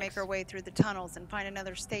could try to make our way through the tunnels and find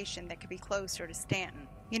another station that could be closer to Stanton.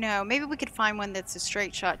 You know, maybe we could find one that's a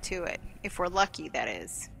straight shot to it. If we're lucky, that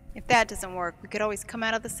is. If that doesn't work, we could always come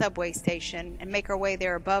out of the subway station and make our way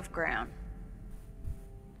there above ground.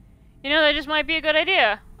 You know, that just might be a good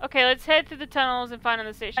idea. Okay, let's head through the tunnels and find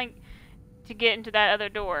another station to get into that other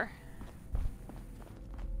door.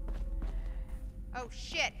 Oh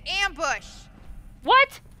shit! Ambush!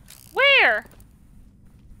 What? Where?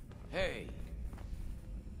 Hey.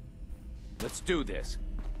 Let's do this.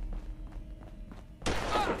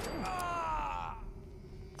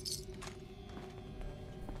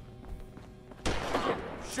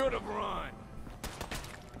 Should have run.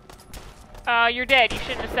 You're dead. You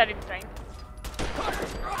shouldn't have said anything.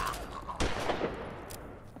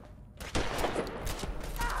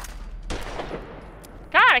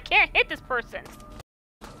 God, I can't hit this person.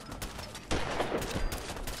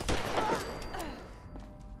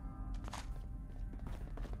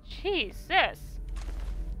 Jesus.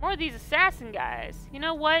 More of these assassin guys. You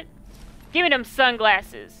know what? Give me them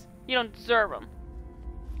sunglasses. You don't deserve them.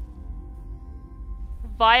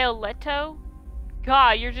 Violetto?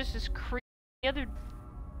 God, you're just as creepy.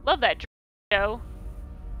 Love that show.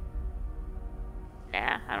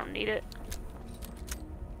 Nah, I don't need it.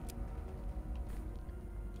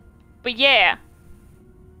 But yeah.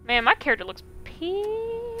 Man, my character looks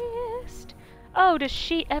pissed. Oh, does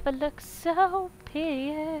she ever look so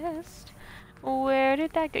pissed? Where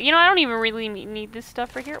did that go? You know, I don't even really need this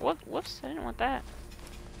stuff right here. Whoops, I didn't want that.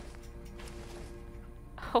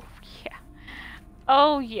 Oh, yeah.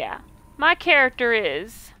 Oh, yeah. My character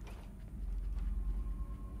is...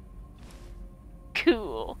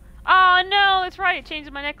 cool. Oh, no, that's right. It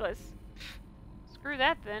changed my necklace. Screw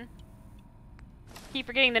that, then. Keep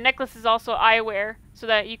forgetting the necklace is also eyewear, so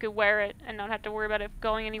that you could wear it and not have to worry about it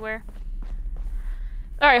going anywhere.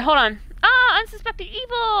 Alright, hold on. Ah, unsuspecting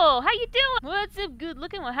evil! How you doing? What's up, good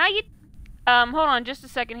looking one? How you... hold on just a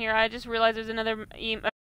second here. I just realized there's another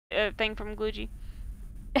thing from Gloogie.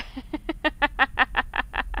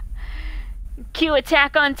 Cue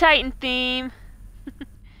Attack on Titan theme.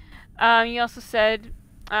 You also said...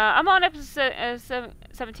 I'm on episode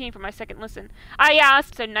 17 for my second listen. Yeah,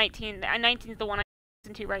 episode 19. 19 is the one I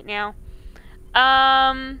listen to right now.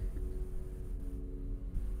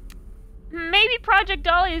 Maybe Project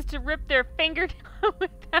Dolly is to rip their fingernail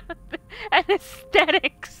without the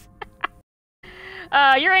anesthetics.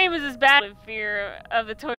 Your aim is as bad as fear of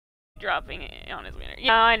the toy dropping on his winner.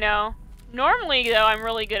 Yeah, I know. Normally, though, I'm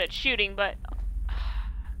really good at shooting, but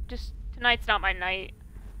just tonight's not my night.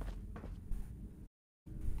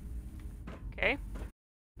 Okay.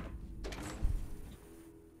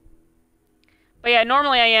 But yeah,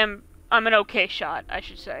 normally I'm an okay shot, I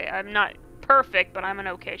should say. I'm not perfect, but I'm an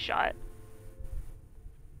okay shot.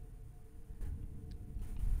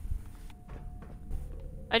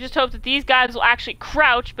 I just hope that these guys will actually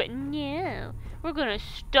crouch, but no. We're gonna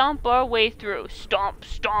stomp our way through. Stomp,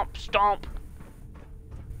 stomp, stomp.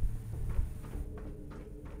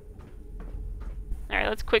 Alright,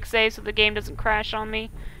 let's quick save so the game doesn't crash on me.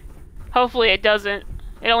 Hopefully it doesn't.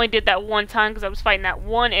 It only did that one time because I was fighting that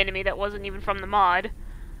one enemy that wasn't even from the mod.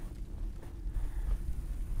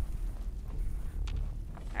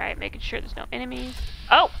 Alright, making sure there's no enemies.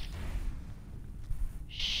 Oh!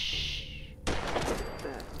 Shh.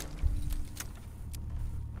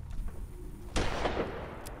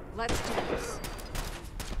 Let's do this.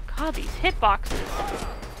 God, these hitboxes.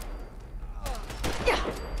 Yeah.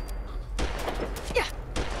 Yeah.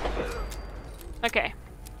 Okay.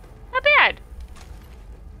 Not bad.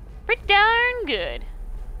 Pretty darn good.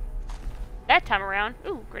 That time around.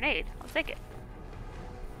 Ooh, grenade. I'll take it.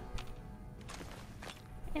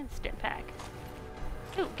 Instant pack.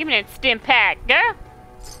 Ooh, give me that stim pack, girl.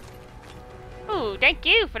 Ooh, thank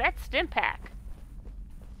you for that stim pack.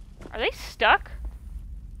 Are they stuck?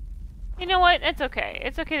 You know what? It's okay.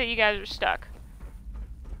 It's okay that you guys are stuck.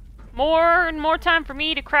 More and more time for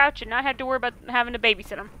me to crouch and not have to worry about having to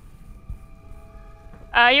babysit him.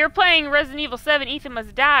 You were playing Resident Evil 7, Ethan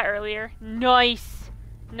Must Die earlier. Nice.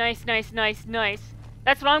 Nice, nice, nice, nice.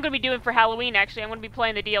 That's what I'm going to be doing for Halloween, actually. I'm going to be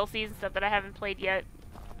playing the DLCs and stuff that I haven't played yet.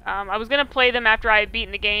 I was going to play them after I had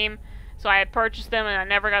beaten the game, so I had purchased them and I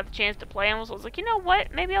never got the chance to play them. So I was like, you know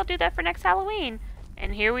what? Maybe I'll do that for next Halloween.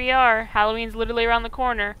 And here we are. Halloween's literally around the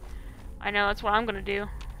corner. I know, that's what I'm going to do.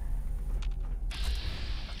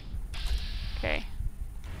 Okay.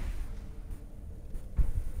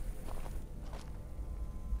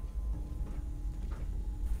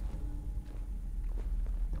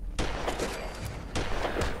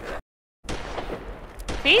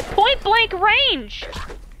 See? Point blank range!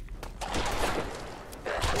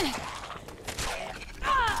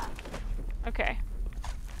 Okay.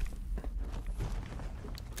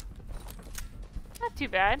 Not too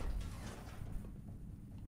bad.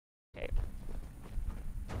 Okay.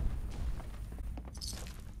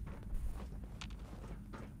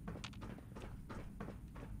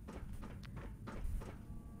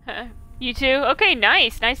 You too? Okay,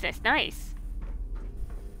 nice, nice, nice, nice.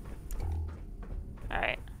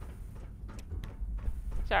 Alright.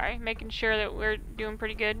 Sorry, making sure that we're doing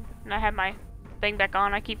pretty good. And I have my thing back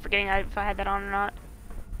on. I keep forgetting if I had that on or not.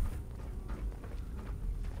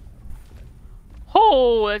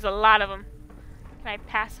 Oh, there's a lot of them. Can I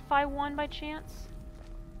pacify one by chance?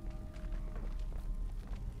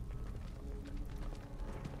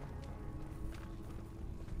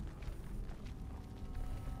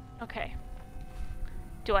 Okay.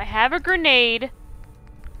 Do I have a grenade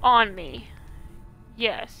on me?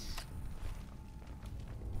 Yes.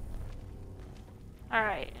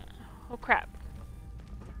 Alright. Oh crap.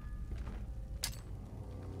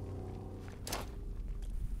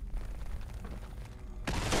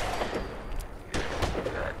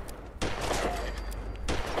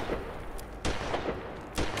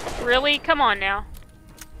 Really? Come on now.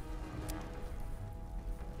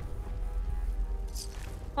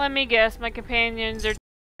 Let me guess, my companions are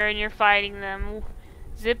there and you're fighting them.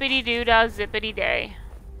 Zippity doo dah, zippity day.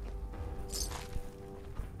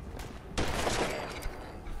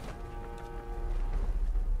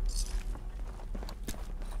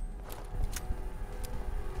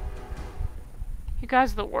 You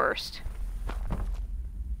guys are the worst.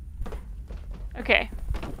 Okay.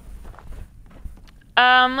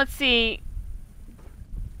 Let's see.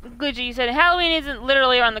 Glitchy, you said Halloween isn't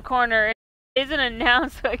literally around the corner. It isn't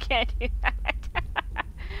announced, so I can't do that.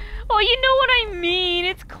 Well, you know what I mean.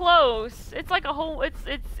 It's close. It's like a whole. It's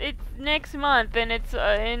next month, and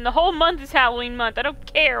and the whole month is Halloween month. I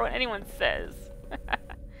don't care what anyone says.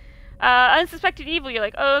 Unsuspected evil. You're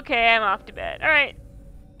like, oh, okay, I'm off to bed. All right.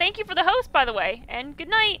 Thank you for the host, by the way, and good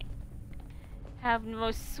night. Have the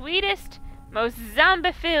most sweetest, most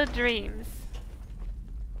zombie-filled dreams.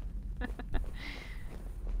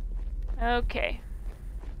 Okay.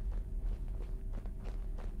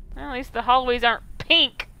 Well, at least the hallways aren't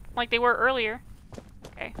pink like they were earlier.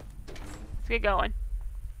 Okay. Let's get going.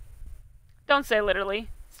 Don't say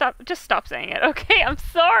literally. Stop. Just stop saying it. Okay, I'm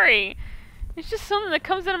sorry. It's just something that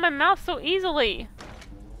comes out of my mouth so easily.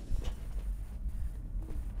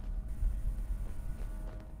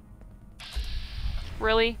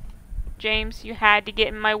 Really? James, you had to get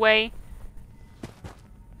in my way?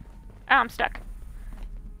 Ah, I'm stuck.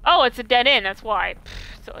 Oh, it's a dead end, that's why.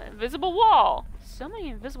 Pfft, so, invisible wall. So many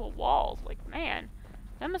invisible walls. Like, man.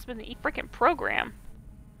 That must have been the freaking program.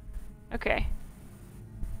 Okay.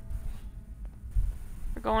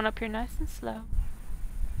 We're going up here nice and slow.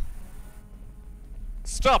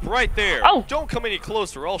 Stop right there! Oh! Don't come any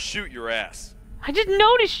closer, I'll shoot your ass. I didn't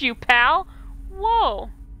notice you, pal! Whoa.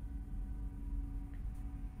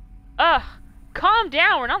 Ugh. Calm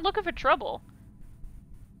down, we're not looking for trouble.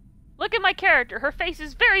 Look at my character. Her face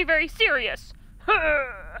is very, very serious.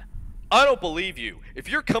 I don't believe you. If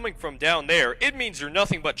you're coming from down there, it means you're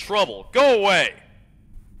nothing but trouble. Go away!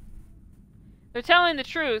 They're telling the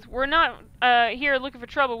truth. We're not here looking for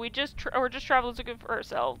trouble. We're just travelers looking for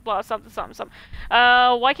ourselves. Blah, something, something, something.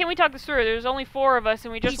 Why can't we talk this through? There's only 4 of us,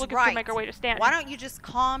 and we just looking to make our way to Stanton. Why don't you just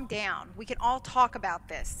calm down? We can all talk about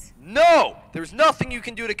this. No! There's nothing you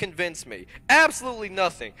can do to convince me. Absolutely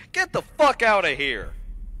nothing. Get the fuck out of here.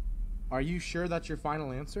 Are you sure that's your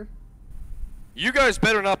final answer? You guys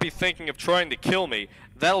better not be thinking of trying to kill me.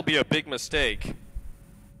 That'll be a big mistake.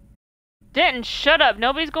 Denton, shut up.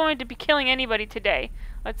 Nobody's going to be killing anybody today.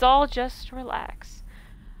 Let's all just relax.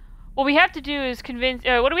 What we have to do is convince...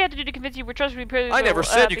 what do we have to do to convince you we're trustworthy? I never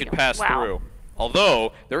said you could pass through.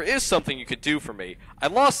 Although, there is something you could do for me. I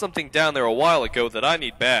lost something down there a while ago that I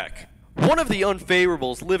need back. One of the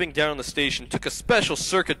unfavorables living down in the station took a special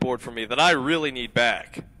circuit board from me that I really need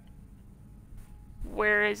back.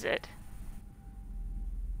 Where is it?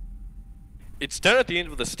 It's down at the end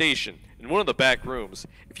of the station, in one of the back rooms.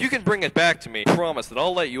 If you can bring it back to me, I promise that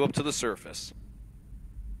I'll let you up to the surface.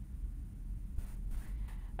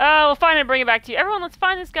 We'll find it and bring it back to you. Everyone, let's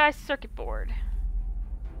find this guy's circuit board.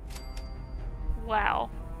 Wow.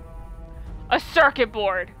 A circuit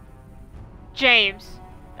board. James.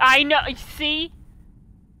 I know. See?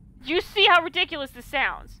 You see how ridiculous this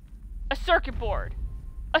sounds? A circuit board.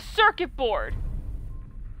 A circuit board.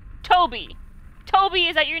 Toby. Toby,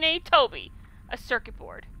 is that your name? Toby. A circuit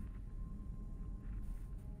board.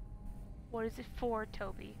 What is it for,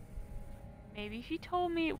 Toby? Maybe if you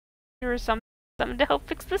told me there was something to help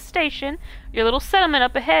fix the station, your little settlement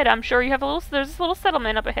up ahead. I'm sure you have there's this little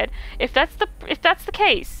settlement up ahead. If that's the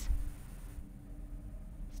case,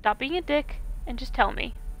 stop being a dick and just tell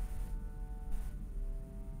me.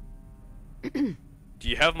 Do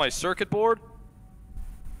you have my circuit board?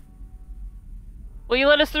 Will you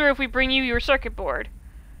let us through if we bring you your circuit board?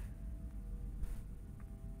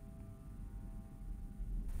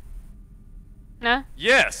 Nah?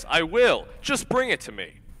 Yes, I will. Just bring it to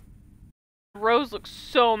me. Rose looks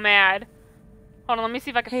so mad. Hold on, let me see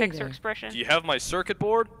if I can Hey fix her there. expression. Do you have my circuit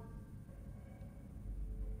board?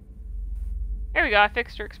 There we go, I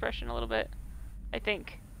fixed her expression a little bit. I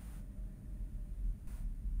think.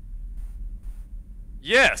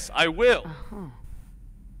 Yes, I will.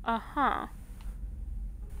 Uh-huh.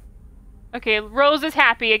 Okay, Rose is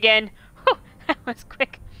happy again. Whew, that was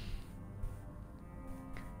quick.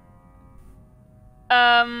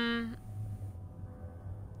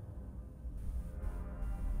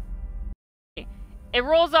 It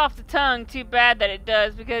rolls off the tongue, too bad that it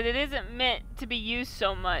does, because it isn't meant to be used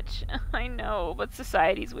so much. I know, but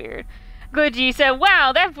society's weird. Glitchy said,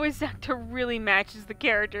 wow, that voice actor really matches the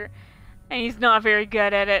character. And he's not very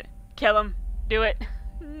good at it. Kill him. Do it.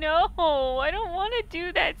 No, I don't want to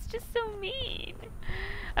do that. It's just so mean.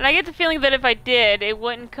 And I get the feeling that if I did, it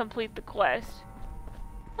wouldn't complete the quest.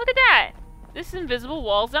 Look at that. This invisible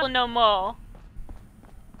wall's not no more.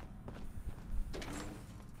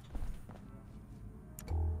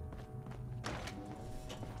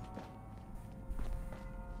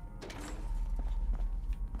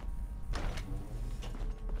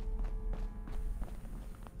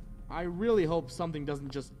 I really hope something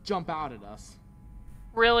doesn't just jump out at us.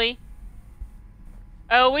 Really?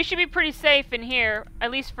 Oh, we should be pretty safe in here, at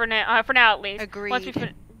least for now. For now, at least. Agreed. Once we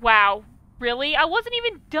wow, really? I wasn't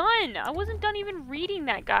even done. I wasn't done even reading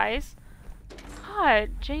that, guys. God,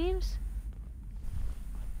 James.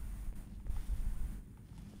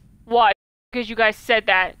 What? Because you guys said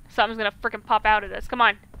that, something's gonna freaking pop out at us. Come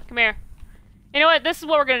on, come here. You know what? This is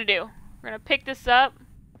what we're gonna do. We're gonna pick this up.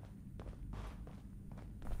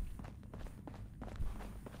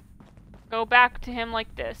 Go back to him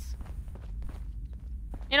like this.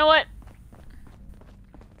 You know what?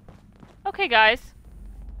 Okay, guys.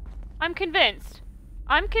 I'm convinced.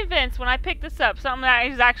 I'm convinced when I pick this up, something that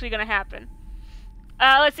is actually going to happen.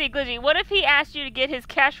 Let's see, Glitchy. What if he asked you to get his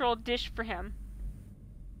casserole dish for him?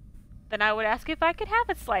 Then I would ask if I could have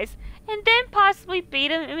a slice, and then possibly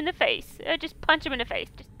beat him in the face. Just punch him in the face.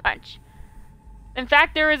 Just punch. In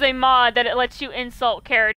fact, there is a mod that it lets you insult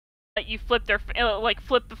characters. That you flip their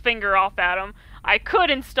flip the finger off at them. I could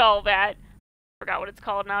install that. Forgot what it's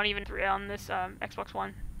called now. Even on this Xbox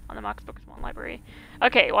One, on the Xbox One library.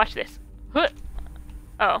 Okay, watch this. Huh.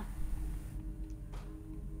 Oh.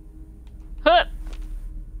 Huh.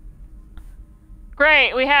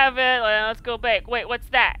 Great, we have it. Let's go back. Wait, what's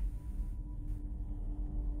that?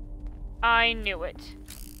 I knew it.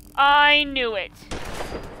 I knew it.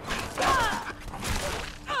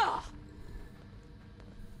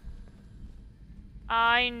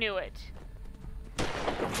 I knew it.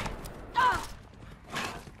 I'm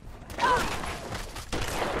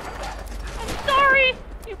sorry,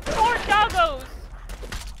 you poor doggos.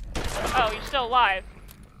 Oh, you're still alive.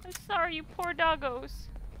 I'm sorry, you poor doggos.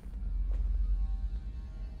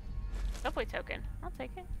 Subway token. I'll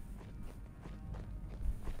take it.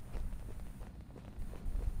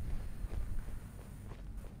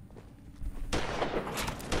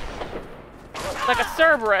 It's like a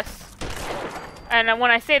Cerberus. And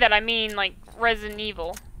when I say that, I mean, like, Resident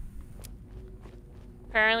Evil.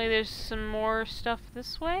 Apparently there's some more stuff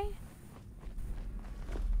this way.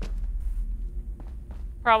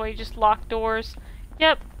 Probably just locked doors.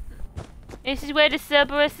 Yep. This is where the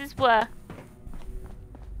Cerberus were.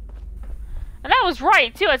 And I was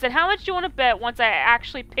right, too. I said, how much do you want to bet once I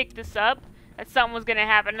actually picked this up that something was going to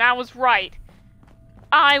happen? And I was right.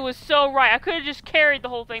 I was so right. I could have just carried the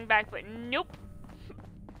whole thing back, but nope.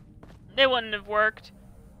 It wouldn't have worked.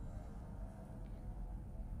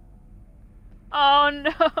 Oh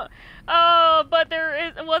no! Oh, but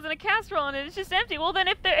it wasn't a casserole in it. It's just empty. Well, then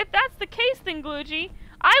if that's the case, then Gloogie,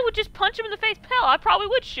 I would just punch him in the face. Hell, I probably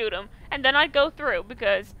would shoot him, and then I'd go through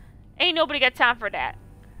because ain't nobody got time for that.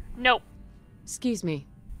 Nope. Excuse me.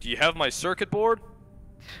 Do you have my circuit board?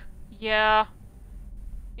 Yeah.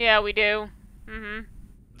 Yeah, we do. Mm-hmm.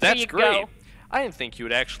 That's great. I didn't think you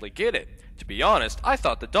would actually get it. To be honest, I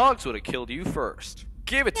thought the dogs would have killed you first.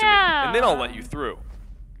 Give it to me, and then I'll let you through.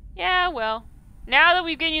 Yeah, well. Now that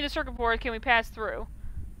we've given you the circuit board, can we pass through?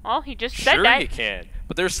 Well, he just said that. Sure you can,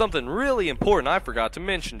 but there's something really important I forgot to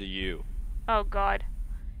mention to you. Oh, God.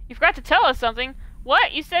 You forgot to tell us something.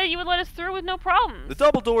 What? You said you would let us through with no problems. The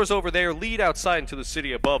double doors over there lead outside into the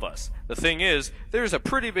city above us. The thing is, there's a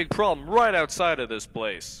pretty big problem right outside of this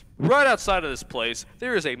place. Right outside of this place,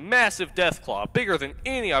 there is a massive deathclaw, bigger than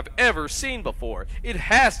any I've ever seen before. It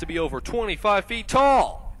has to be over 25 feet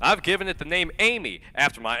tall. I've given it the name Amy,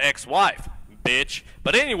 after my ex-wife. Bitch.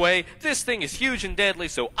 But anyway, this thing is huge and deadly,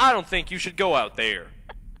 so I don't think you should go out there.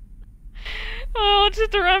 Oh,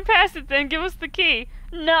 just to run past it then. Give us the key.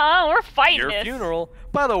 No, we're fighting Your this. funeral.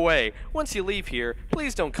 By the way, once you leave here,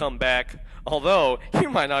 please don't come back. Although,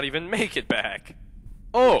 you might not even make it back.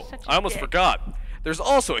 Oh, I almost forgot. There's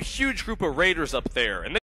also a huge group of raiders up there,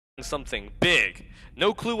 and they're doing something big.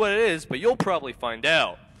 No clue what it is, but you'll probably find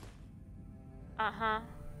out. Uh-huh.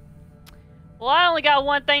 Well, I only got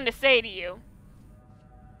one thing to say to you,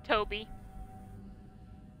 Toby.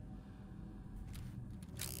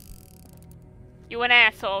 You an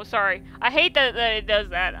asshole, sorry. I hate that it does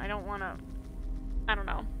that. I don't wanna... I don't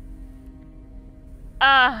know.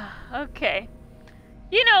 Okay.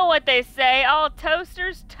 You know what they say, all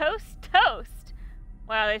toasters toast toast.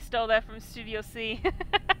 Wow, they stole that from Studio C.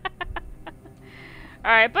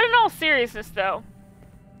 Alright, but in all seriousness though.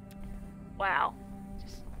 Wow.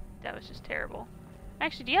 That was just terrible.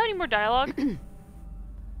 Actually, do you have any more dialogue?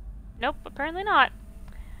 Nope, apparently not.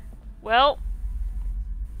 Well,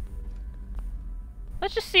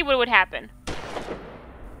 let's just see what would happen.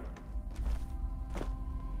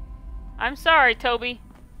 I'm sorry, Toby.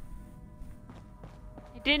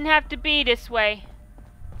 It didn't have to be this way.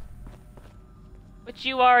 But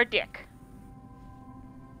you are a dick.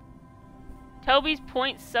 Toby's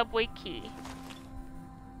point subway key.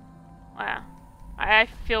 Wow. I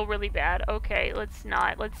feel really bad. Okay, let's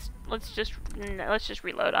not. Let's just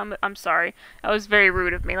reload. I'm sorry. That was very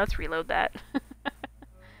rude of me. Let's reload that.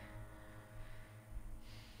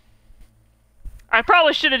 I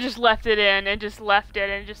probably should have just left it in and just left it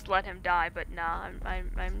and just let him die, but nah,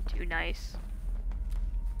 I'm too nice.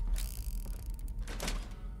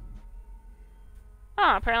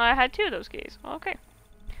 Oh, apparently I had two of those keys. Okay.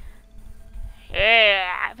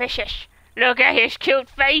 Yeah, vicious. Look at his cute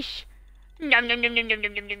face. Num num num num num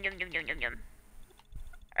num num num num num num num.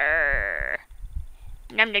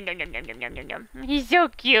 Num num num num num num num num. He's so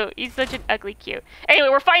cute. He's such an ugly cute. Anyway,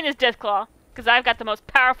 we're fighting this Deathclaw because I've got the most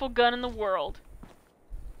powerful gun in the world.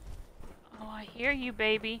 Oh, I hear you,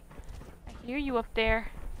 baby. I hear you up there.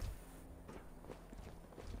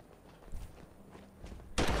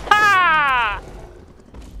 Ha!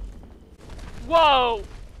 Whoa!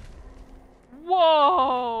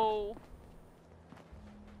 Whoa!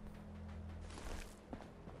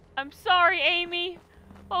 I'm sorry, Amy.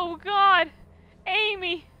 Oh, God.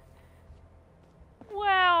 Amy.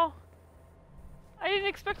 Wow. I didn't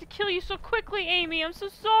expect to kill you so quickly, Amy. I'm so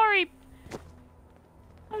sorry.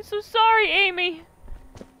 I'm so sorry, Amy.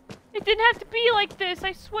 It didn't have to be like this,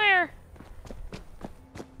 I swear.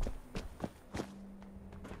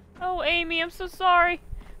 Oh, Amy, I'm so sorry.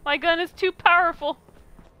 My gun is too powerful.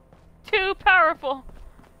 Too powerful.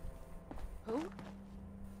 Who?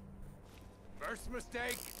 First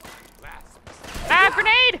mistake, last mistake. Ah,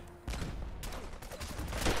 grenade!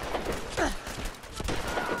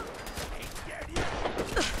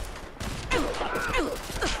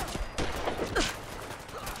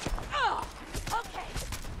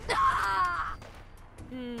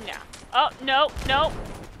 No. Oh, no, no.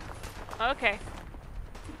 Okay.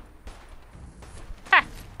 Ha,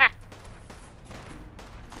 ha.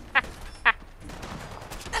 Ha, ha.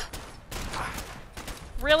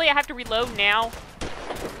 Really? I have to reload now?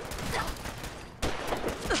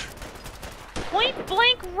 Point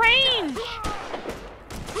blank range!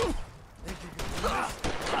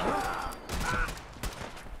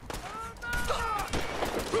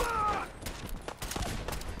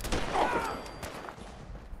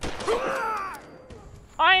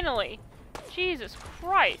 Finally! Jesus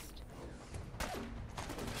Christ!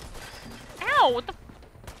 Ow! What the?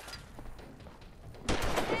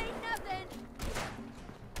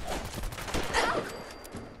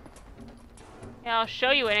 Yeah, I'll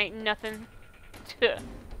show you it ain't nothing. Tuh.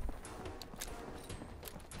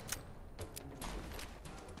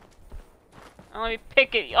 Let me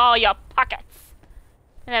pick it all your pockets.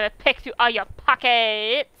 And have it pick through all your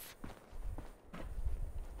pockets.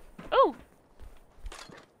 Ooh.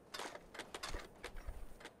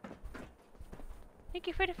 Thank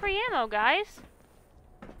you for the free ammo, guys.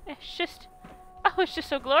 It's just, oh, it's just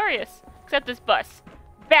so glorious. Except this bus.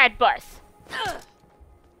 Bad bus. But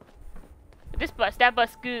this bus, that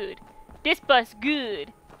bus good. This bus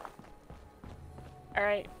good.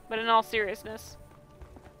 Alright, but in all seriousness.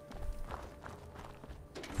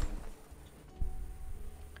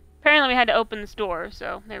 Apparently we had to open this door,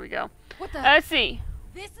 so there we go. What the? Let's see.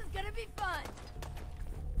 This is gonna be fun.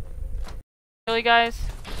 Really, guys?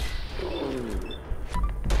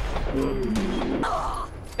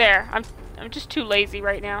 There. I'm just too lazy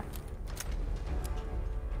right now.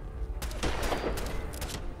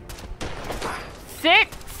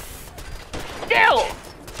 Six. Still.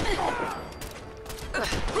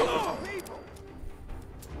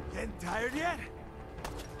 Getting tired yet?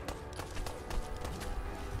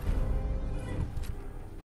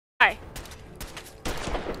 Hi.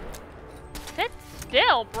 Sit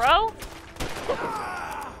still, bro.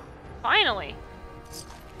 Finally.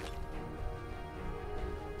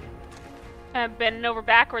 I'm bending over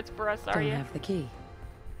backwards for us, are Don't you? have the key.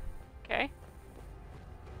 Okay.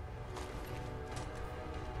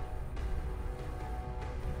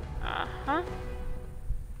 Uh-huh.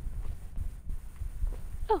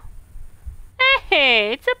 Oh.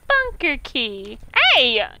 Hey, it's a bunker key.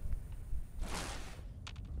 Hey!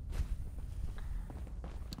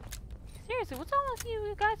 Seriously, what's all with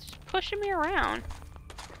you guys just pushing me around?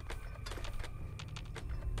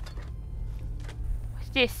 What's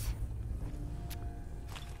this?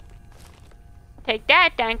 Take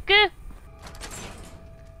that, danke.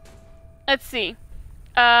 Let's see.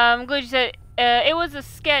 Glitch said it was a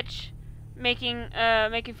sketch making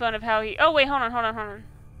fun of how he. Oh wait, hold on.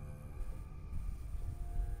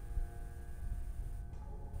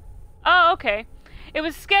 Oh, okay. It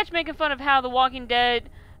was a sketch making fun of how The Walking Dead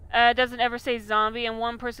doesn't ever say zombie, and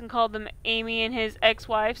one person called them Amy and his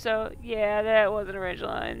ex-wife. So yeah, that wasn't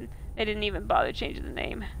original, and they didn't even bother changing the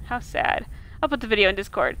name. How sad. I'll put the video in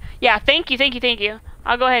Discord. Yeah, thank you.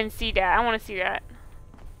 I'll go ahead and see that. I want to see that.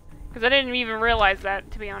 Because I didn't even realize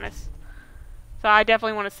that, to be honest. So I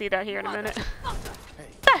definitely want to see that here in a minute.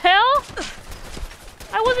 What the hell?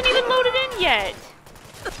 I wasn't even loaded in yet.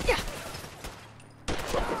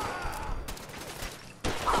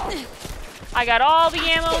 I got all the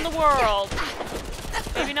ammo in the world.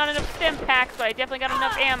 Maybe not enough stim packs, but I definitely got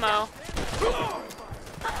enough ammo.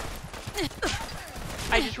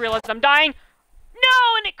 I just realized I'm dying.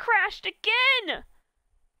 No, and it crashed again!